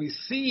effect where we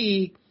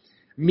see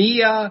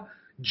Mia,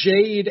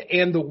 Jade,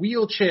 and the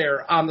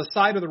wheelchair on the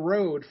side of the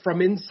road from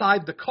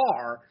inside the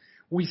car.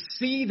 We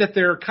see that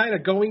they're kind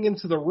of going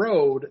into the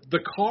road. The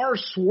car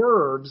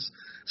swerves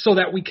so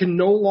that we can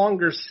no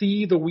longer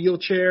see the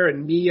wheelchair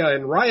and Mia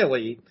and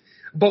Riley,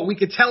 but we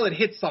could tell it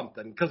hit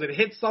something because it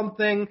hit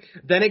something,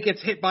 then it gets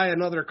hit by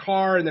another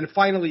car, and then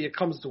finally it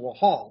comes to a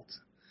halt.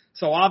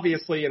 So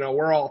obviously,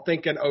 we're all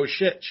thinking, oh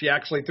shit, she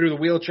actually threw the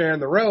wheelchair in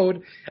the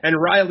road and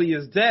Riley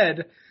is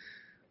dead.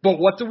 But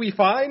what do we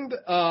find?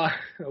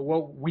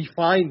 We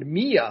find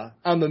Mia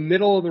on the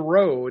middle of the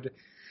road,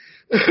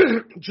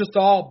 just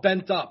all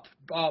bent up,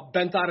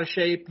 bent out of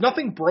shape.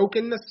 Nothing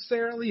broken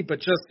necessarily, but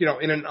just,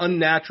 in an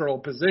unnatural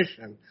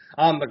position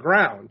on the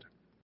ground.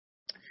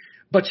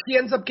 But she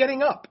ends up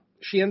getting up.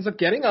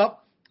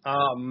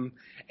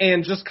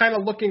 And just kind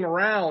of looking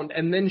around,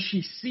 and then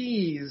she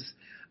sees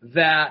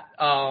that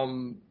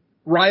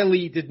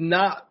Riley did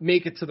not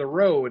make it to the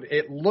road.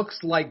 It looks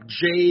like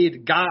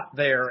Jade got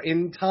there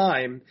in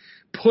time,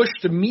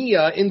 pushed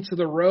Mia into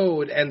the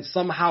road, and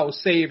somehow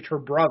saved her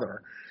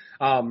brother.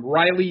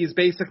 Riley is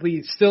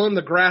basically still in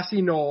the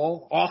grassy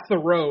knoll off the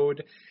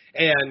road,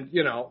 and,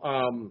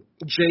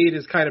 Jade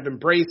is kind of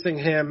embracing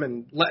him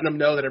and letting him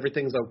know that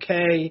everything's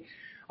okay.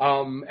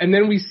 And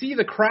then we see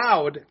the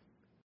crowd,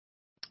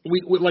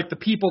 we like the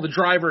people, the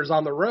drivers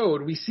on the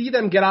road, we see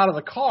them get out of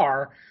the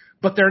car,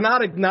 but they're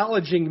not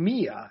acknowledging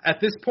Mia.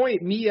 At this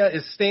point, Mia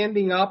is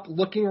standing up,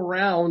 looking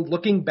around,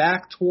 looking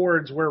back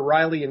towards where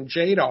Riley and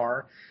Jade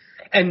are,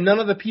 and none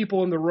of the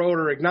people in the road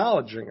are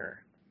acknowledging her.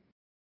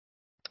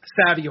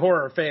 Savvy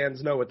horror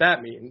fans know what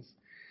that means.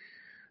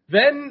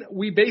 Then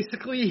we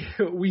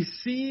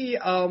see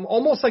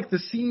almost like the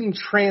scene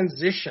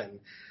transition.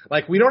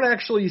 Like we don't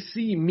actually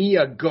see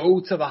Mia go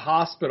to the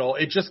hospital.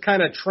 It just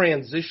kind of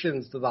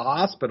transitions to the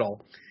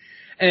hospital.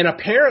 And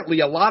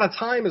apparently a lot of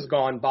time has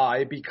gone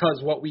by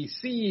because what we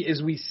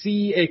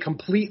see a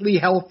completely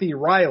healthy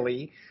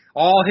Riley.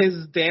 All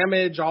his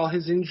damage, all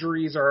his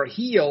injuries are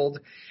healed,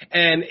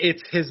 and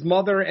it's his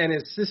mother and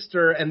his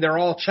sister, and they're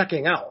all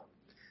checking out.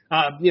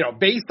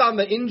 Based on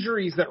the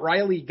injuries that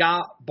Riley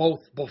got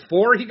both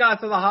before he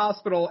got to the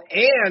hospital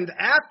and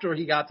after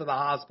he got to the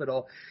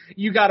hospital,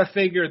 you got to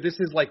figure this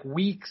is like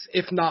weeks,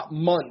 if not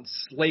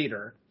months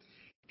later.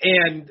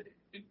 And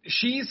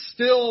she's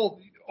still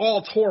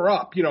all tore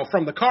up,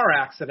 from the car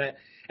accident,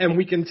 and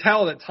we can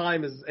tell that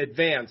time has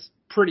advanced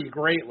pretty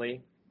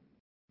greatly.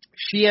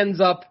 She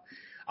ends up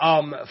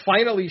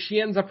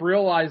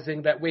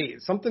realizing that,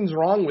 wait, something's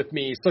wrong with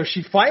me. So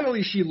she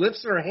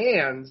lifts her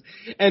hands,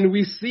 and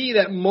we see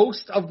that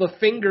most of the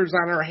fingers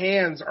on her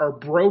hands are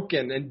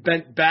broken and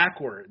bent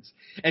backwards,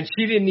 and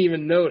she didn't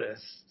even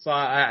notice. So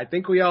I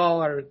think we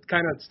all are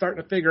kind of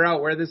starting to figure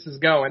out where this is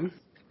going.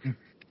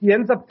 He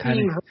ends up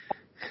peeing her.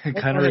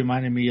 Kind of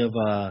reminded me of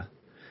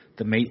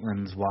the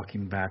Maitlands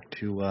walking back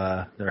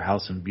to their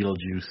house in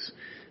Beetlejuice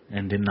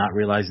and did not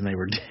realizing they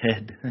were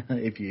dead.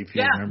 if you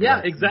remember.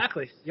 Yeah,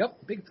 exactly.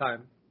 Yep, big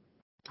time.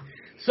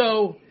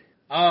 So,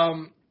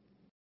 like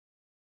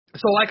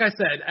I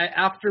said,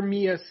 after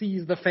Mia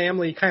sees the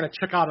family kind of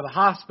check out of the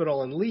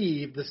hospital and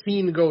leave, the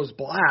scene goes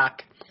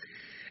black,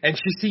 and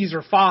she sees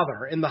her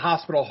father in the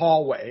hospital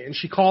hallway, and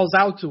she calls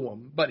out to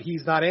him, but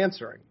he's not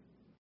answering.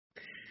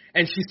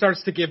 And she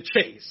starts to give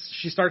chase.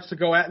 She starts to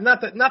go at, not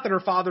that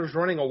her father's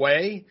running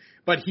away,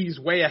 but he's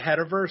way ahead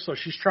of her, so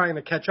she's trying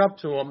to catch up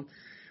to him.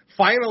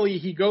 Finally,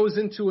 he goes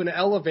into an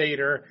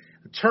elevator,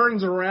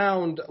 turns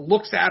around,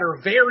 looks at her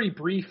very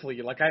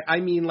briefly, like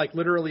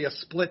literally a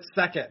split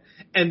second,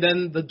 and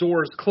then the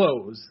doors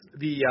close.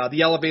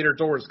 The elevator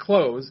doors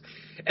close,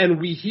 and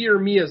we hear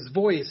Mia's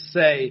voice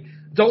say,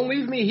 "Don't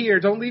leave me here.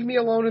 Don't leave me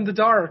alone in the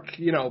dark."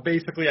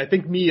 Basically, I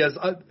think Mia's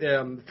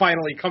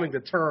finally coming to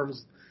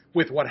terms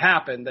with what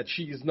happened, that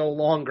she's no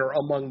longer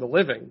among the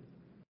living.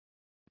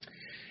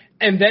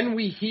 And then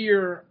we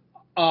hear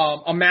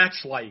a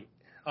match light.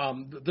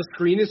 The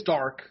screen is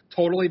dark,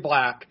 totally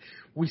black.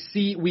 We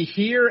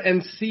hear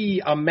and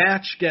see a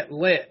match get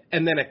lit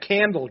and then a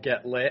candle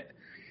get lit.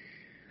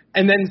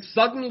 And then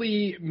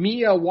suddenly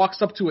Mia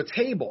walks up to a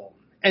table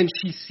and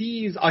she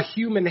sees a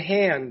human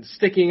hand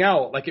sticking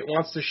out like it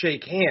wants to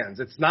shake hands.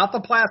 It's not the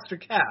plaster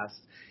cast.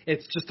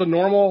 It's just a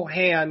normal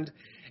hand,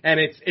 and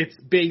it's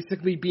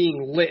basically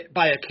being lit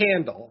by a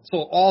candle. So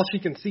all she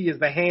can see is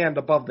the hand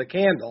above the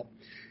candle.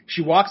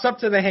 She walks up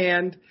to the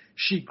hand,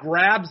 she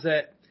grabs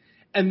it,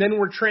 and then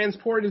we're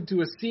transported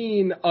to a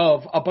scene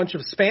of a bunch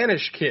of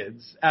Spanish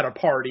kids at a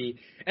party,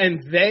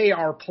 and they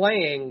are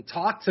playing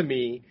Talk to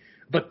Me,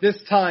 but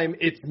this time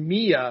it's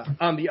Mia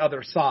on the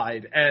other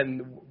side.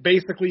 And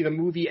basically the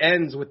movie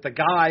ends with the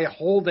guy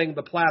holding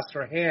the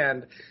plaster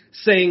hand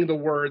saying the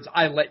words,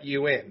 "I let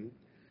you in."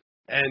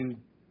 And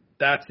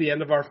that's the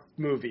end of our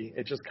movie.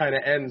 It just kind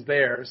of ends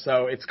there.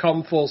 So it's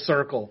come full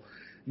circle.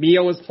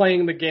 Mia was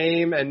playing the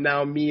game, and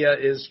now Mia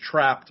is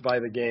trapped by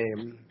the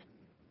game.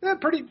 Yeah,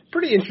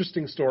 pretty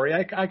interesting story.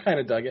 I kind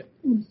of dug it.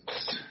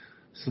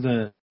 So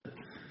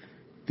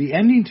the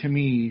ending to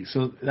me,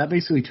 so that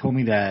basically told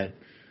me that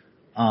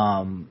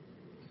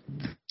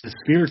the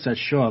spirits that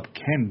show up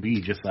can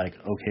be just like,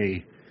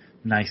 okay,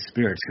 nice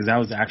spirits, because that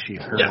was actually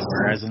her. Yes.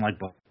 Whereas in like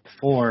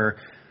before,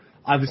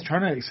 I was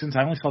trying to, since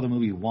I only saw the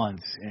movie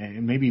once,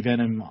 and maybe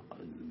Venom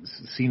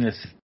seen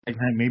this,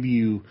 maybe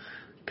you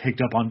picked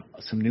up on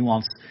some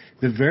nuance.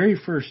 The very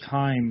first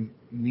time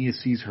Mia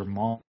sees her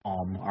mom,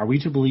 are we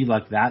to believe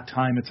like that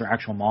time it's her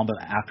actual mom,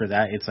 but after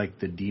that it's like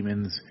the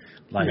demons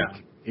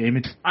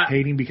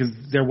imitating? Because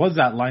there was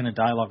that line of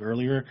dialogue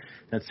earlier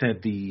that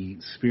said the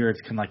spirits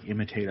can like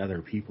imitate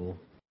other people.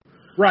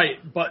 Right,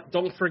 but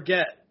don't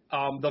forget,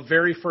 the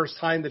very first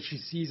time that she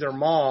sees her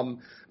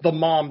mom, the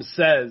mom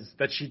says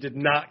that she did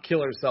not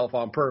kill herself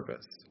on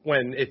purpose,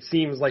 when it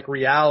seems like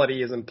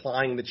reality is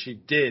implying that she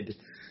did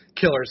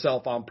kill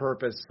herself on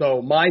purpose.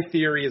 So my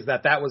theory is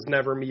that was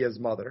never Mia's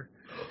mother.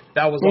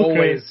 That was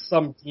always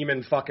some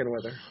demon fucking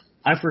with her.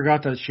 I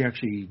forgot that she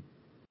actually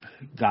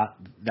got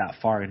that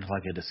far into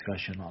like a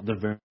discussion on the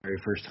very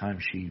first time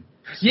she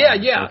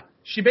Yeah.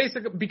 She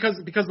basically, because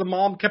the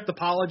mom kept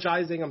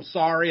apologizing, "I'm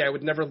sorry, I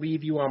would never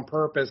leave you on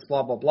purpose,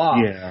 blah, blah, blah."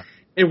 Yeah.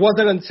 It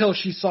wasn't until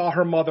she saw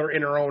her mother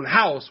in her own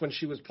house when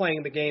she was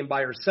playing the game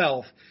by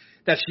herself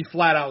that she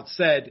flat out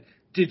said,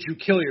 "Did you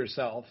kill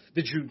yourself?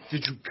 Did you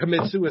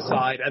commit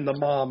suicide?" And the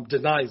mom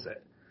denies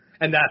it.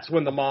 And that's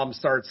when the mom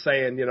starts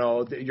saying,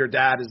 your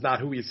dad is not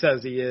who he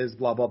says he is,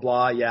 blah, blah,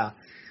 blah. Yeah.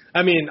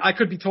 I mean, I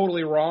could be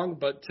totally wrong,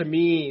 but to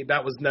me,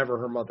 that was never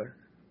her mother.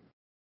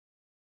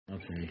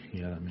 Okay.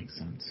 Yeah, that makes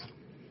sense.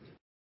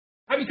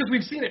 I mean, because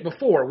we've seen it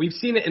before. We've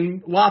seen it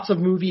in lots of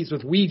movies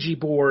with Ouija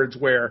boards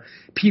where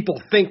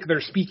people think they're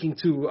speaking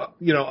to,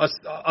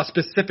 a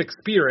specific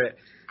spirit,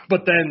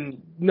 but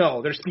then,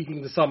 no, they're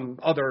speaking to some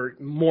other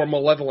more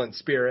malevolent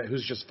spirit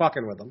who's just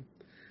fucking with them.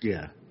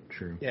 Yeah,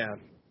 true. Yeah.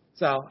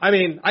 So, I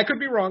mean, I could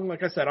be wrong.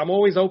 Like I said, I'm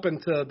always open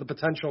to the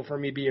potential for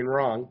me being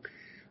wrong.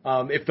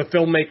 If the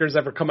filmmakers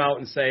ever come out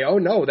and say, "Oh,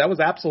 no, that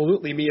was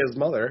absolutely Mia's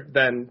mother,"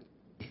 then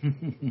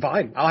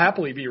fine. I'll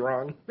happily be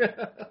wrong.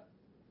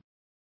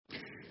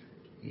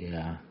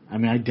 Yeah. I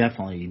mean, I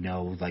definitely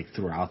know, like,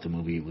 throughout the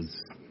movie it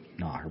was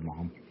not her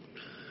mom.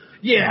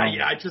 Yeah.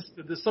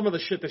 Some of the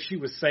shit that she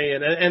was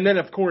saying. And then,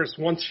 of course,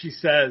 once she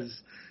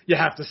says you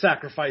have to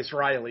sacrifice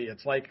Riley,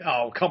 it's like,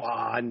 oh, come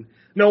on.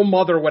 No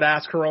mother would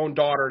ask her own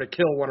daughter to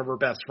kill one of her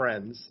best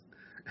friends.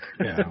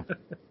 Yeah.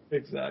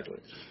 Exactly.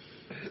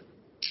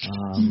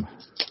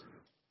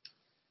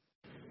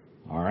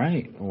 All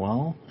right.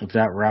 Well, if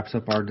that wraps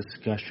up our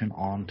discussion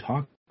on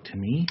Talk to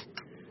Me,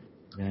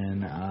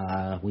 then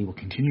we will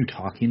continue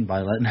talking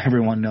by letting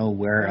everyone know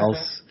where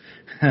else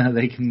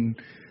they can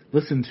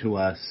listen to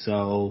us.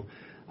 So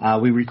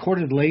we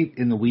recorded late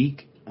in the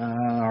week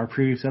our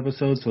previous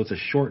episode, so it's a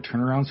short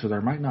turnaround, so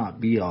there might not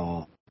be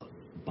a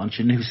bunch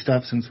of new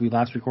stuff since we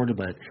last recorded,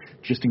 but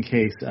just in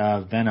case,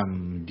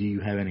 Venom, do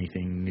you have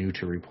anything new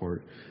to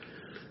report?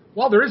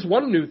 Well, there is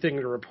one new thing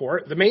to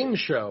report. The main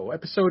show,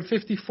 episode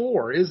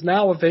 54, is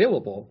now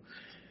available.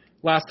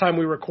 Last time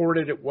we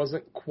recorded, it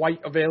wasn't quite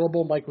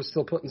available. Mike was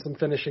still putting some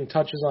finishing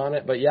touches on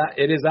it. But yeah,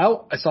 it is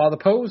out. I saw the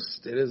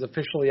post. It is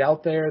officially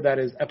out there. That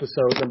is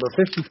episode number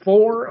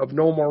 54 of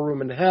No More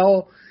Room in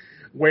Hell,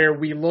 where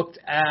we looked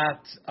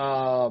at,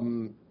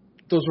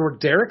 those were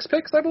Derek's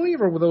picks, I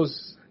believe, or were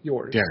those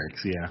yours?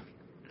 Derek's, yeah.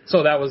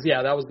 So that was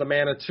the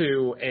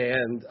Manitou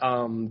and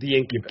the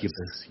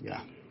Incubus. Yeah.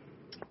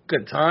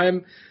 Good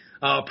time.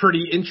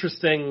 Pretty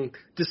interesting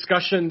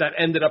discussion that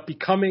ended up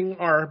becoming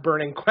our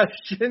burning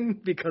question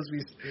because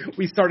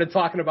we started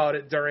talking about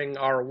it during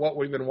our What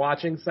We've Been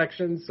Watching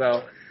section.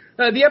 So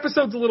the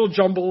episode's a little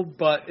jumbled,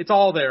 but it's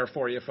all there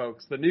for you,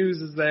 folks. The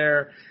news is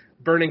there,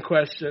 burning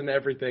question,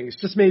 everything.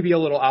 It's just maybe a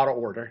little out of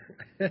order.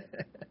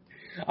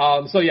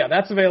 So yeah,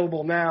 that's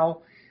available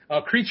now.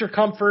 Creature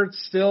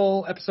Comforts,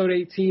 still episode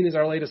 18 is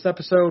our latest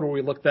episode where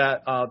we looked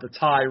at the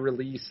Thai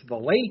release, The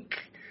Lake.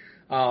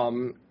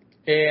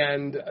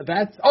 And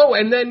that's,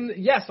 and then,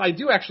 yes, I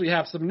do actually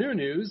have some new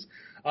news.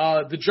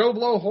 The Joe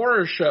Blow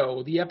Horror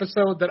Show, the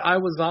episode that I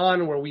was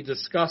on where we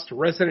discussed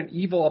Resident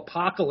Evil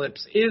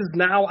Apocalypse, is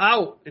now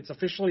out. It's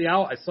officially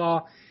out. I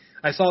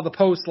saw the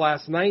post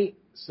last night,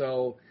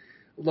 so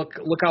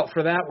look out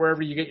for that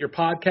wherever you get your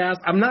podcast.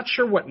 I'm not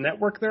sure what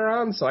network they're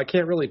on, so I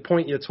can't really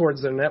point you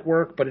towards their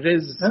network, but it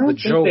is the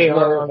Joe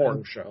Blow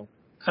Horror Show.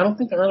 I don't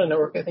think they're on a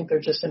network. I think they're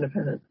just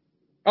independent.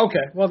 Okay,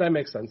 well, that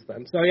makes sense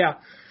then. So, yeah,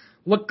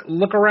 look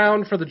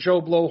around for the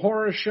Joe Blow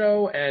Horror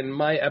Show, and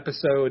my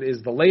episode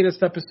is the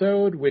latest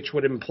episode, which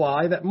would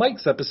imply that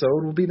Mike's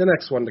episode will be the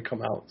next one to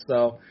come out.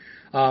 So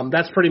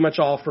that's pretty much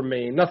all from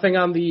me. Nothing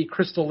on the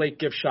Crystal Lake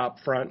gift shop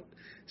front.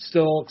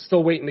 Still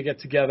waiting to get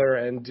together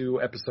and do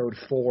episode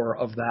 4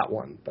 of that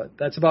one. But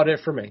that's about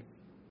it for me.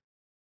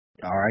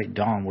 All right,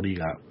 Dawn, what do you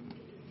got?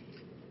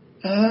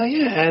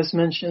 As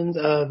mentioned,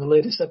 the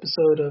latest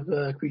episode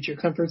of Creature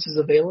Comforts is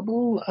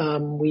available.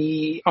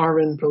 We are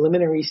in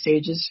preliminary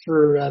stages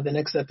for the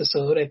next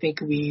episode. I think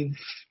we've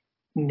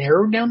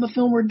narrowed down the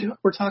film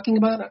we're talking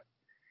about.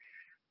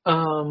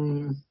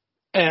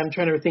 I'm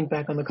trying to think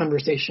back on the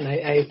conversation.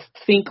 I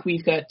think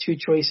we've got 2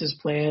 choices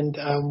planned.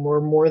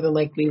 We're more than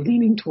likely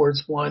leaning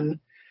towards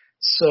one.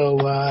 So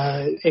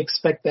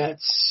expect that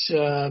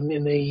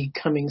in the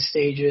coming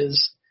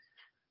stages.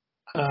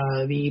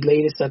 The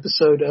latest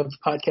episode of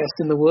Podcast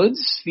in the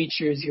Woods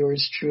features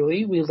yours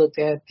truly. We looked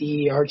at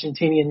the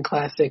Argentinian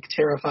classic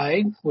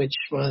Terrified, which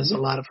was a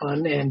lot of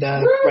fun and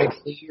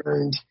rightfully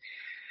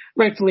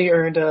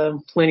earned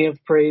plenty of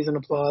praise and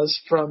applause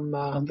from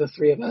the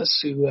 3 of us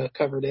who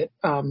covered it.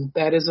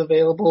 That is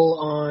available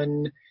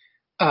on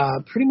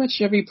pretty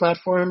much every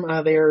platform.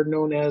 They are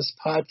known as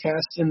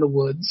Podcast in the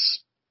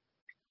Woods.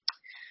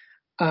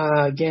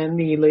 Again,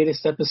 the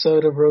latest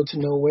episode of Road to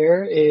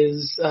Nowhere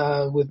is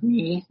with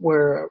me,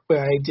 where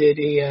I did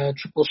a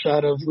triple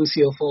shot of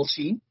Lucio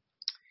Fulci.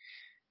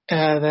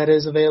 That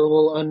is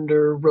available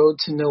under Road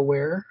to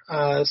Nowhere,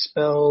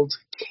 spelled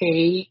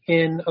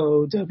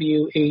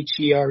Knowhere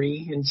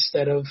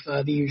instead of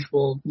the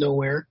usual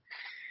Nowhere.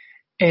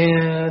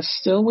 And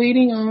still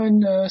waiting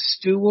on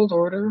Stu World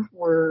Order.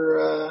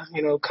 We're,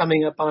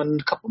 coming up on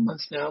a couple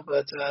months now,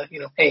 but,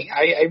 hey,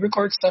 I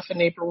record stuff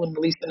in April and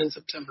release it in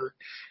September.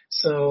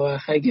 So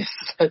I guess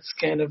that's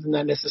kind of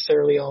not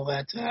necessarily all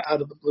that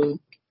out of the blue.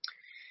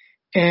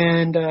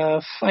 And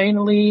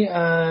finally,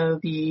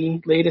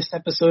 the latest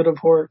episode of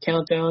Horror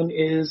Countdown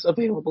is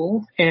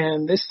available.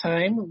 And this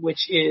time,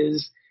 which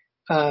is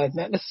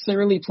not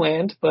necessarily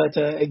planned, but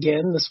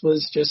again, this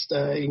was just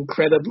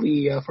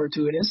incredibly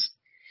fortuitous.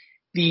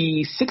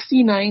 The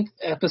 69th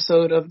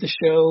episode of the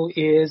show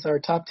is our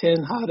top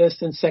 10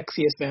 hottest and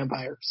sexiest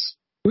vampires.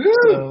 Woo!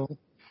 So,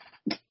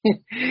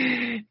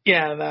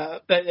 yeah,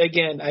 but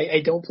again,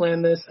 I don't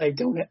plan this. I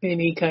don't have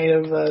any kind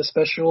of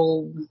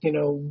special,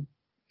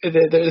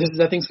 there's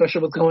nothing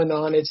special what's going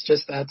on. It's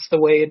just that's the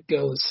way it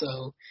goes.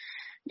 So,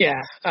 yeah,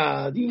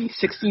 the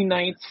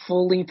 69th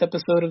full-length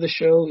episode of the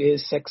show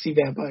is Sexy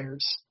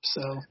Vampires.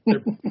 So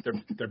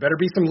there better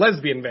be some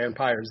lesbian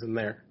vampires in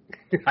there.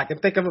 I can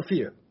think of a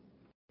few.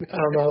 I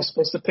don't know. I was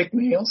supposed to pick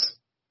males.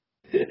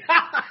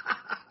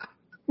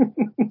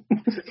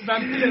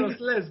 Vampiros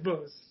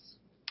Lesbos.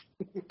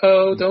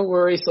 Oh, don't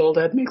worry.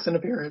 Soledad makes an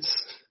appearance.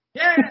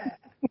 Yeah.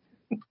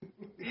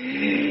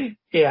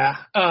 Yeah.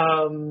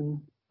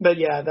 But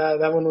yeah,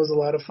 that one was a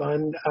lot of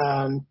fun.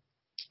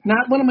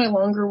 Not one of my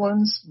longer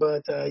ones,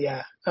 but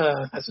yeah,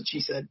 that's what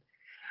she said.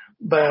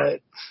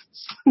 But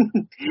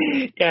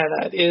yeah,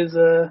 that is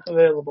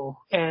available.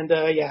 And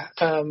yeah,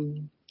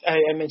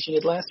 I mentioned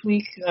it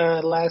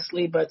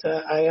lastly, but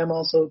I am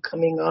also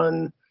coming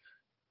on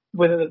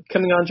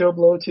Joe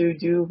Blow to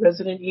do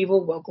Resident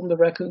Evil Welcome to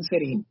Raccoon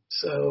City.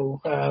 So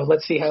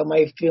let's see how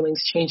my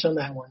feelings change on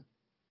that one.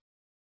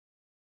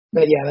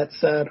 But yeah,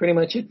 that's pretty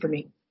much it for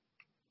me.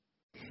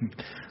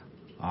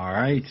 All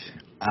right.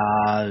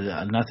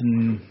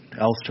 Nothing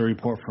else to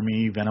report for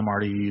me. Venom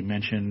already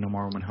mentioned No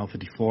More Room in Hell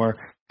 54.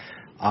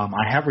 I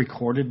have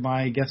recorded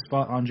my guest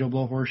spot on Joe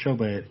Blow Horror Show,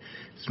 but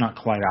it's not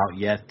quite out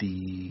yet.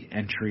 The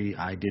entry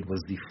I did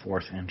was the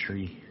 4th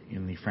entry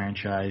in the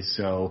franchise,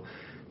 so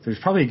there's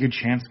probably a good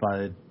chance by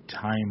the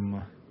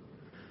time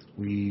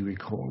we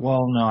record.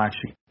 Well, no,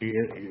 actually,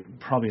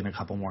 probably in a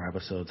couple more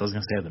episodes. I was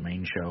going to say at the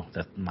main show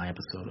that my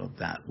episode of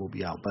that will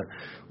be out, but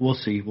we'll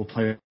see. We'll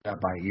play that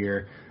by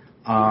ear.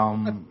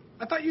 I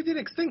thought you did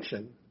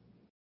Extinction.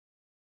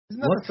 Isn't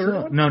that the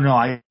 3rd one? No,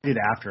 I did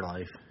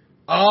Afterlife.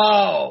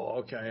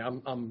 Oh, okay.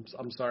 I'm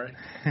sorry.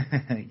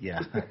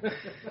 Yeah.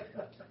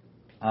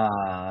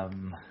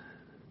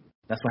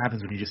 That's what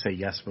happens when you just say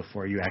yes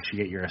before you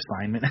actually get your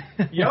assignment.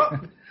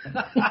 Yep.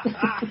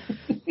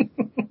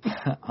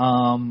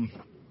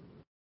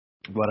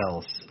 What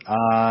else?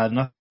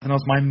 Nothing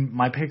else.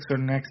 My picks are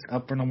next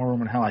up for No More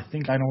Room in Hell. I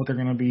think I know what they're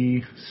going to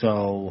be,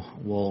 so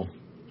we'll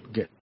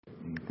get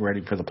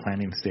ready for the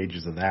planning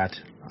stages of that.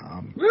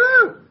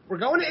 Woo! We're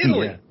going to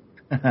Italy.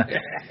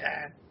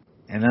 Yeah.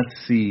 And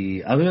let's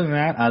see. Other than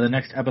that, the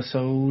next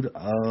episode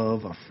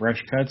of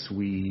Fresh Cuts,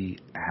 we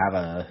have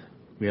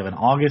an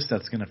August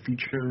that's going to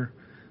feature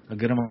a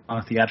good amount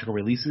of theatrical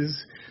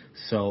releases.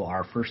 So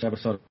our first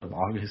episode of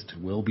August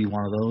will be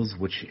one of those,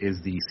 which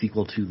is the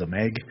sequel to The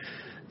Meg.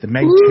 The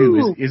Meg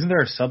 2 isn't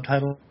there a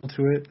subtitle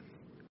to it?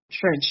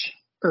 Trench.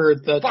 Or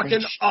the fucking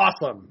Trench.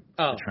 Awesome.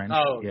 Oh, the Trench.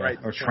 oh yeah. right.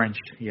 Or Trench.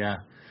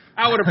 Yeah.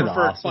 I would have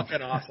preferred Awesome.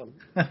 fucking awesome.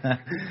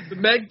 The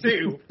Meg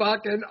 2,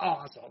 fucking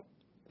awesome.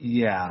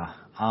 Yeah.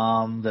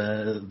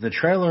 The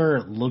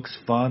trailer looks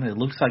fun. It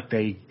looks like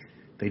they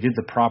did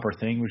the proper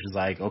thing, which is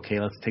like, okay,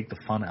 let's take the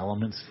fun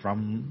elements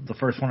from the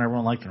first one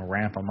everyone liked and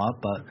ramp them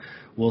up, but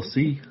we'll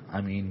see.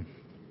 I mean,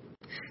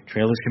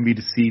 trailers can be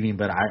deceiving,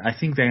 but I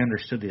think they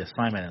understood the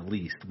assignment at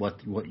least,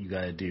 what you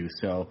got to do.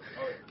 So,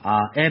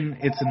 and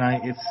it's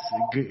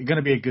going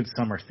to be a good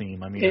summer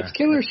theme. I mean, it's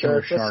Killer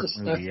Shark. Shark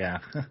movie, yeah.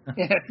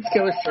 Yeah, it's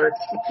Killer Sharks.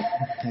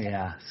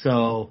 Yeah,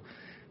 so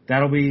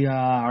that'll be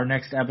our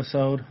next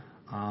episode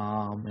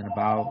in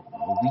about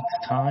a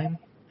week's time,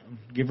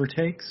 give or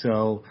take.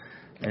 So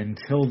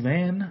until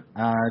then,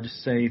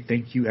 just say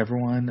thank you,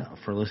 everyone,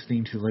 for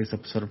listening to the latest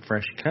episode of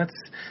Fresh Cuts.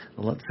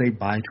 Let's say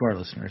bye to our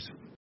listeners.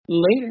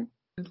 Later.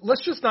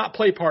 Let's just not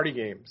play party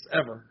games,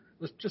 ever.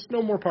 Let's just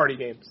no more party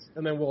games,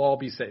 and then we'll all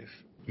be safe.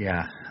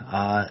 Yeah,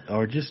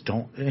 or just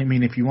don't. I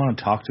mean, if you want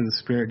to talk to the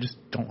spirit, just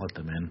don't let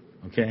them in,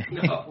 okay?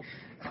 No.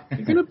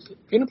 If you're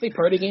gonna play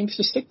party games,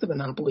 just stick to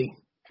Monopoly.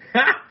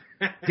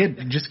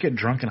 Just get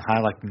drunk and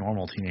high like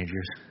normal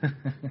teenagers.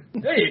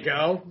 There you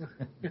go.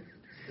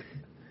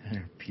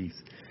 Peace.